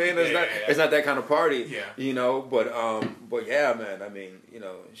what I mean? It's not that kind of party. Yeah. You know, but yeah, man. I mean, you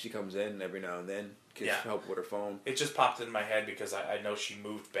know, she comes in every now and then. Gets help with her phone. It just popped in my head because I know she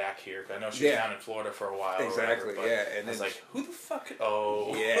moved back here. I know she was down in Florida for a while. Exactly. Whatever, and I was then like, who the fuck?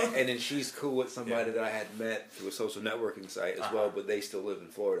 Oh. Yeah, and then she's cool with somebody that I had met through a social networking site as well, but they still live in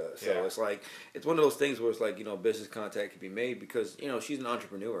Florida. So it's like it's one of those things where it's like, you know, business contact can be made because, you know, she's an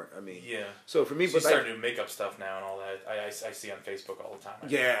entrepreneur. I mean, so for me, she's starting to do makeup stuff now and all that. I see on Facebook all the time.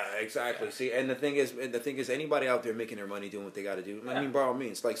 Exactly. Yeah. See, and the thing is, anybody out there making their money doing what they got to do. I mean, by all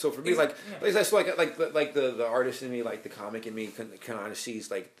means, like so for me, like the artist in me, like the comic in me, kind of sees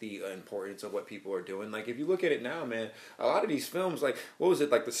like the importance of what people are doing. Like if you look at it now, man, a lot of these films, like what was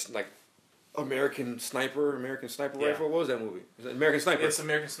it, like American Sniper Rifle? What was that movie? Was it American Sniper? It's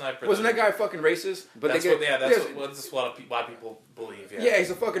American Sniper. Wasn't that guy fucking racist? But that's what a lot of people believe. Yeah, he's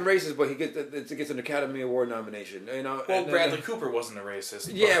a fucking racist, but he gets an Academy Award nomination. You know. Well, Bradley Cooper wasn't a racist.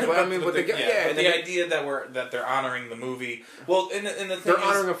 The idea that they're honoring the movie. Well, and the thing they're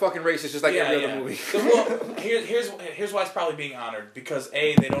honoring a fucking racist just like every other movie. Well, here's why it's probably being honored because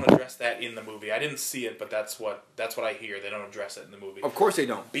A, they don't address that in the movie. I didn't see it, but that's what I hear. They don't address it in the movie. Of course they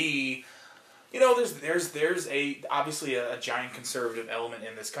don't. B, you know, there's obviously a giant conservative element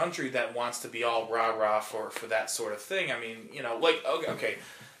in this country that wants to be all rah-rah for that sort of thing. I mean, you know, like, okay,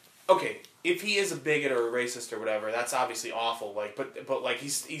 if he is a bigot or a racist or whatever, that's obviously awful, like, but like,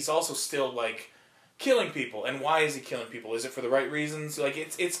 he's also still, like, killing people. And why is he killing people? Is it for the right reasons? Like,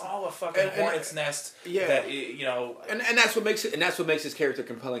 it's all a fucking hornet's nest. Yeah. That, you know... And that's what makes it... And that's what makes his character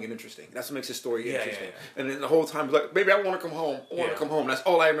compelling and interesting. That's what makes his story interesting. And then the whole time, like, baby, I want to come home. I want to come home. That's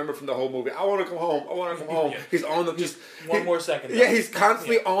all I remember from the whole movie. I want to come home. I want to come home. He's on the... Just one more second. Yeah, he's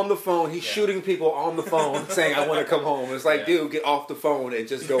constantly on the phone. He's shooting people on the phone saying, I want to come home. It's like, dude, get off the phone and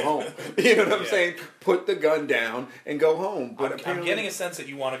just go home. You know what I'm saying? Put the gun down and go home. But I'm getting a sense that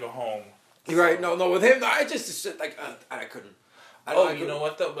you want to go home. You're right. No, with him, I just like I couldn't. You know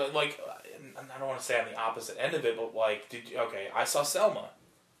what though? But like, I don't want to say on the opposite end of it, but like, I saw Selma.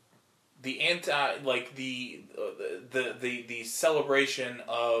 The the celebration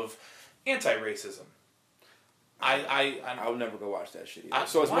of anti-racism. I'll never go watch that shit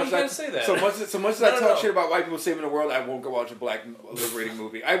either. Why you gotta say that? So much as I talk shit about white people saving the world, I won't go watch a black liberating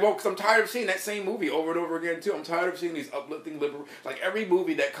movie. I won't, because I'm tired of seeing that same movie over and over again too. I'm tired of seeing these uplifting like every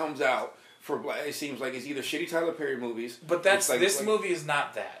movie that comes out for black, it seems like it's either shitty Tyler Perry movies. But this movie is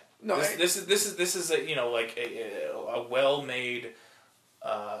not that. No, this is a, you know, like a well made.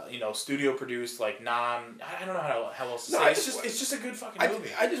 You know, studio produced, like I don't know how else to say. It's just a good fucking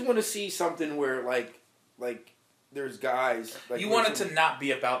movie. I just want to see something where like there's guys. Like, you want it to not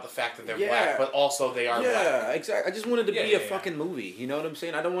be about the fact that they're black, but also they are black. Yeah, exactly. I just wanted to be a fucking movie. You know what I'm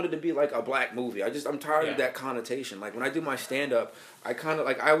saying? I don't want it to be like a black movie. I'm tired of that connotation. Like when I do my stand up, I kind of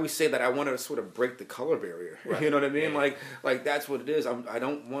like I always say that I want to sort of break the color barrier. Right. You know what I mean? Yeah. Like that's what it is. I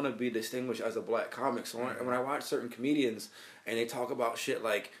don't want to be distinguished as a black comic. So when I watch certain comedians and they talk about shit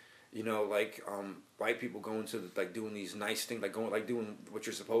like, you know, like white people going to like doing these nice things, like going like doing what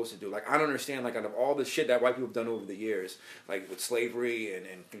you're supposed to do. Like I don't understand, like out of all the shit that white people have done over the years, like with slavery and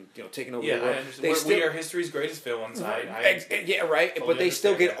you know taking over the world. I understand. We are history's greatest villains. Yeah, right. Totally, but they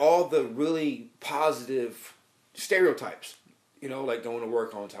still get all the really positive stereotypes. You know, like going to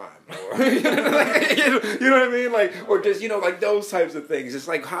work on time, or you know what I mean, like, or just like those types of things. It's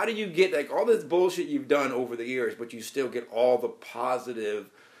like, how do you get like all this bullshit you've done over the years, but you still get all the positive,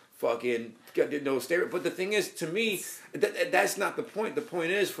 fucking stereo. But the thing is, to me, that's not the point. The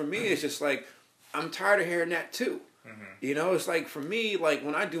point is, for me, it's just like I'm tired of hearing that too. Mm-hmm. You know, it's like for me, like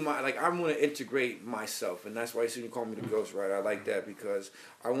when I do my I'm going to integrate myself, and that's why you call me the ghostwriter. I like that because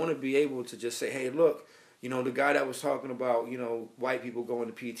I want to be able to just say, hey, look. You know, the guy that was talking about, white people going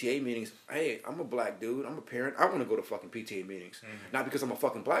to PTA meetings. Hey, I'm a black dude. I'm a parent. I want to go to fucking PTA meetings. Mm-hmm. Not because I'm a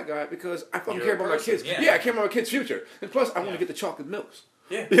fucking black guy, because I fucking care about my kids. Yeah, I care about my kids' future. And plus, I want to get the chocolate milks.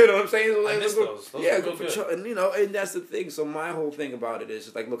 Yeah. You know what I'm saying? I miss those. Yeah, good for and and that's the thing. So my whole thing about it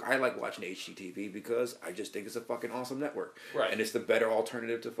is like, look, I like watching HGTV because I just think it's a fucking awesome network. Right. And it's the better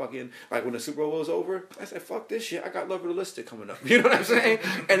alternative to fucking, like when the Super Bowl was over, I said, fuck this shit. I got Love Realistic coming up. You know what I'm saying?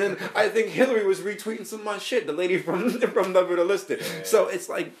 And then I think Hillary was retweeting some of my shit, the lady from Love Realistic. Yeah. So it's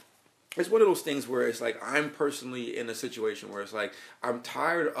like, it's one of those things where it's like, I'm personally in a situation where it's like, I'm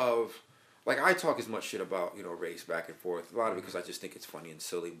tired of, like, I talk as much shit about, race back and forth. A lot of it because I just think it's funny and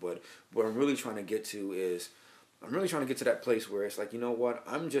silly. But what I'm really trying to get to is, I'm really trying to get to that place where it's like, you know what?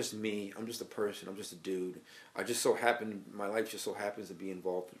 I'm just me. I'm just a person. I'm just a dude. My life just so happens to be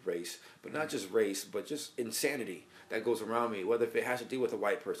involved with race. But not just race, but just insanity that goes around me. Whether if it has to do with a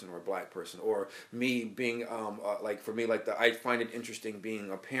white person or a black person. Or me being, I find it interesting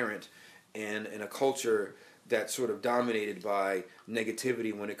being a parent and in a culture that's sort of dominated by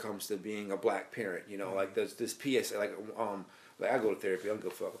negativity when it comes to being a black parent. Like there's this PSA, like I go to therapy. I don't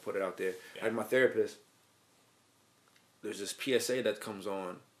give a fuck. I put it out there. Yeah. Like my therapist, there's this PSA that comes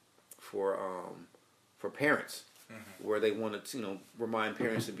on for parents, mm-hmm. where they want to remind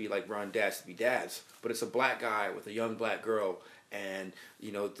parents to be like dads to be dads, but it's a black guy with a young black girl. And,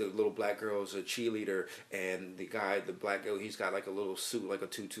 the little black girl's a cheerleader, and the black girl, he's got like a little suit, like a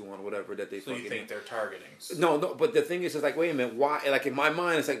tutu on, whatever that they. So you think they're targeting? No, but the thing is, it's like, wait a minute, why? Like in my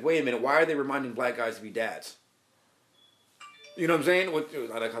mind, it's like, wait a minute, why are they reminding black guys to be dads? You know what I'm saying?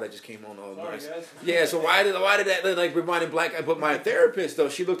 I like how that just came on all nice. Yeah, so why did that like reminding black guy? But my therapist though,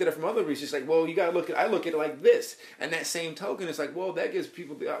 she looked at it from other reasons. She's like, well, you gotta I look at it like this. And that same token, it's like, well, that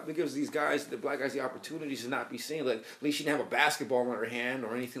gives these guys, the black guys, the opportunities to not be seen. Like at least she didn't have a basketball in her hand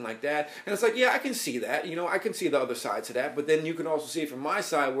or anything like that. And it's like, yeah, I can see that. I can see the other side to that. But then you can also see it from my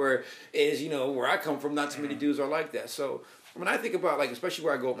side where where I come from, not too many dudes are like that. So when I think about like, especially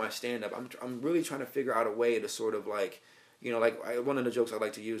where I go with my stand up, I'm really trying to figure out a way to sort of like. One of the jokes I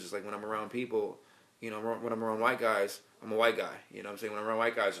like to use is like when I'm around people, when I'm around white guys, I'm a white guy. You know what I'm saying? When I'm around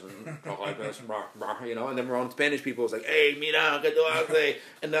white guys, talk like this, and then around Spanish people, it's like, hey, mira, que tú haces?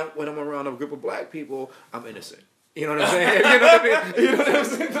 And then when I'm around a group of black people, I'm innocent. You know what I'm saying? You know what I mean? You know what I'm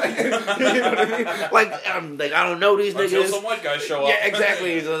saying? Like I don't know these niggas. Until some white guys show up. Yeah,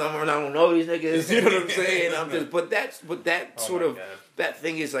 exactly. I don't know these niggas. You know what I'm saying? But that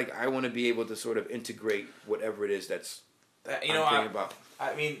thing is like I want to be able to sort of integrate whatever it is that's.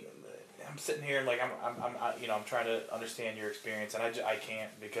 I mean, I'm sitting here and like I'm trying to understand your experience, and I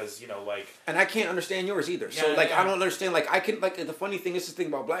can't because and I can't understand yours either. So I don't understand. Like I can the funny thing is the thing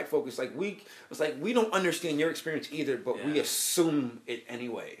about black folk is like we don't understand your experience either, but we assume it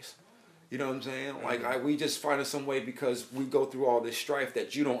anyways. You know what I'm saying? Mm-hmm. Like we just find it some way because we go through all this strife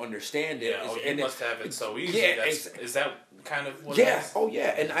that you don't understand it. Yeah, you must have it so easy. Yeah, is that kind of what? Yeah. Oh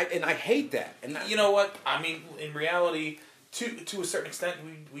yeah, and I hate that. And you know what? I mean, in reality. To a certain extent,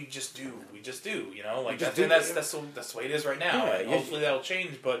 we just do. Like that's the way it is right now. Yeah, hopefully that'll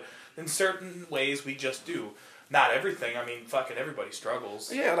change, but in certain ways we just do. Not everything. I mean, fucking everybody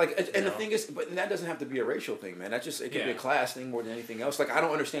struggles. Yeah, the thing is, but that doesn't have to be a racial thing, man. That just it could be a class thing more than anything else. Like I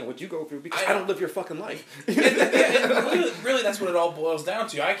don't understand what you go through because I don't live your fucking life. and really, that's what it all boils down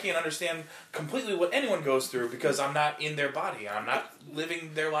to. I can't understand completely what anyone goes through because I'm not in their body. I'm not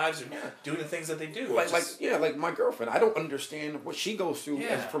living their lives or doing the things that they do. Like my girlfriend. I don't understand what she goes through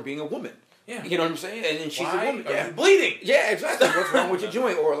from being a woman. Yeah. You know what I'm saying? And she's a woman. Are you bleeding? Yeah, exactly. What's wrong with your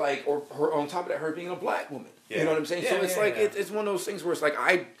joint? Or her on top of that, her being a black woman. Yeah. You know what I'm saying? So it's it's one of those things where it's like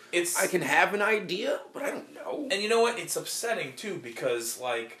I can have an idea, but I don't know. And you know what? It's upsetting too because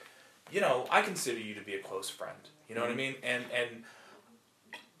I consider you to be a close friend. You know what I mean? And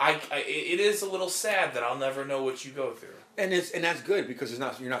it is a little sad that I'll never know what you go through. And that's good because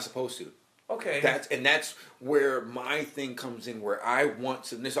you're not supposed to. Okay. That's where my thing comes in. Where I want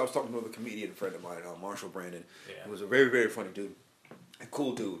to. This I was talking to a comedian friend of mine, Marshall Brandon, who was a very, very funny dude. A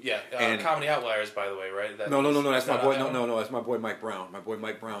cool dude. Yeah, Comedy Outliers, by the way, right? No. That's my boy. No. That's my boy Mike Brown. My boy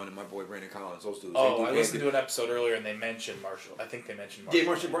Mike Brown and my boy Brandon Collins. Those dudes. Oh, I listened to an episode earlier and they mentioned Marshall. I think they mentioned Marshall. Yeah,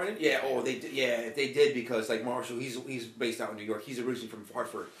 Marshall Brandon. Yeah. Oh, they did. Yeah, they did because like Marshall, he's based out in New York. He's originally from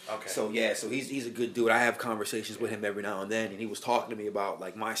Hartford. Okay. So he's a good dude. I have conversations with him every now and then, and he was talking to me about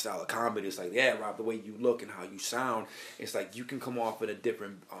like my style of comedy. It's like, yeah, Rob, the way you look and how you sound, it's like you can come off at a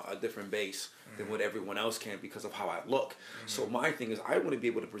different base than what everyone else can because of how I look. So my thing is I want to be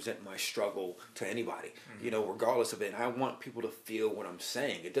able to present my struggle to anybody, regardless of it. And I want people to feel what I'm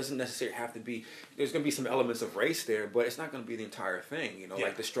saying. It doesn't necessarily have to be, there's going to be some elements of race there, but it's not going to be the entire thing,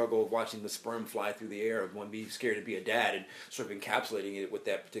 like the struggle of watching the sperm fly through the air, of one being scared to be a dad and sort of encapsulating it with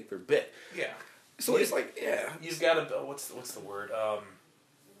that particular bit. Yeah. So it's like, You've got to, what's the word? I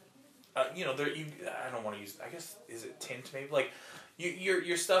don't want to use, I guess, is it tint maybe? Like,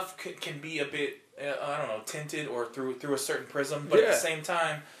 your stuff can be a bit I don't know, tinted or through a certain prism, but at the same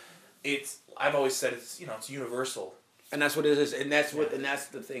time, I've always said it's universal, and that's what it is, and that's that's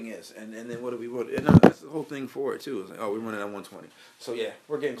the thing is, and then what do we want? And that's the whole thing for it too. It's like, we're running at 120, so yeah,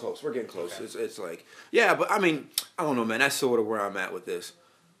 we're getting close. Okay. It's like, but I mean, I don't know, man. That's sort of where I'm at with this,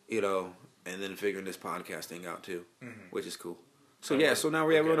 and then figuring this podcast thing out too, which is cool. So so now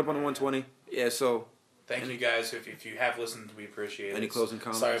we're up on the 120. Yeah, so. Thank you guys. If you have listened, we appreciate it. Any closing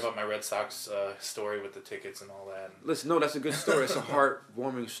comments? Sorry about my Red Sox story with the tickets and all that. Listen, no, that's a good story. It's a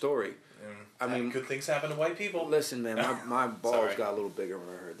heartwarming story. I mean, good things happen to white people. Listen, man, my balls got a little bigger when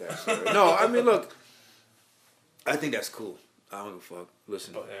I heard that story. No, I mean, look, I think that's cool. I don't give a fuck.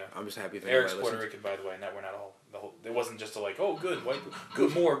 Listen, I'm just happy if Eric's Puerto Rican, by the way. We're not all the whole. It wasn't just more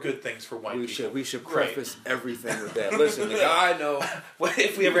good things for white people. We should preface everything with that. Listen, the guy I know.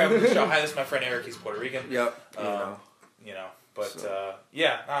 If we ever have a show, hi, this is my friend Eric. He's Puerto Rican. Yep. I'm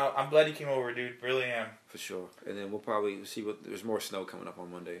glad you came over, dude. Really am. For sure. And then we'll probably see there's more snow coming up on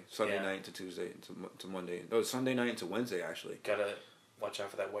Monday. Sunday night to Tuesday to Monday. No, Sunday night to Wednesday actually. Gotta watch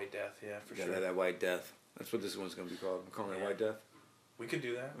out for that white death. Yeah, for sure. Gotta have that white death. That's what this one's gonna be called. I'm calling it White Death. We could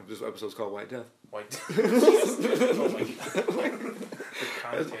do that. This episode's called White Death. White Death. Oh my God. The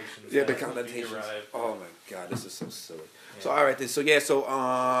connotations. Yeah, the connotations. Oh my God, this is so silly. Yeah. So all right then. So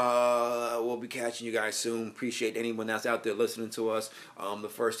we'll be catching you guys soon. Appreciate anyone that's out there listening to us. The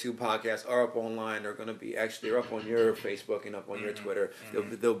first two podcasts are up online. They're gonna be they're up on your Facebook and up on your Twitter.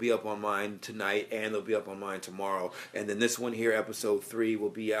 They'll be up on mine tonight and they'll be up on mine tomorrow. And then this one here, episode 3, will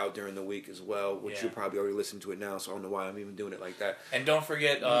be out during the week as well. Which you'll probably already listen to it now. So I don't know why I'm even doing it like that. And don't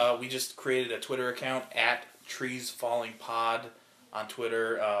forget, we just created a Twitter account at TreesFallingPod on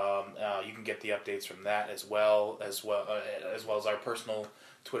Twitter. You can get the updates from that as well as our personal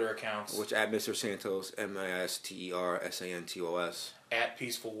Twitter accounts. Which at Mr. Santos, MisterSantos. At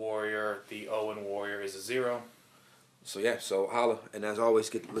Peaceful Warrior, the O in Warrior is a 0. So holla, and as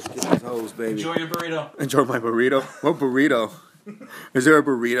always, let's get these hoes, baby. Enjoy your burrito. Enjoy my burrito. What burrito? Is there a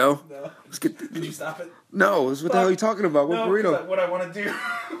burrito? No. Did you stop it? No. What the hell are you talking about? What burrito? What I want to do,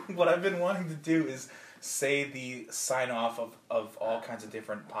 what I've been wanting to do is say the sign off of all kinds of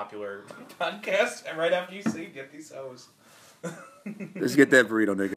different popular podcasts, and right after you say, get these hoes. Let's get that burrito, nigga.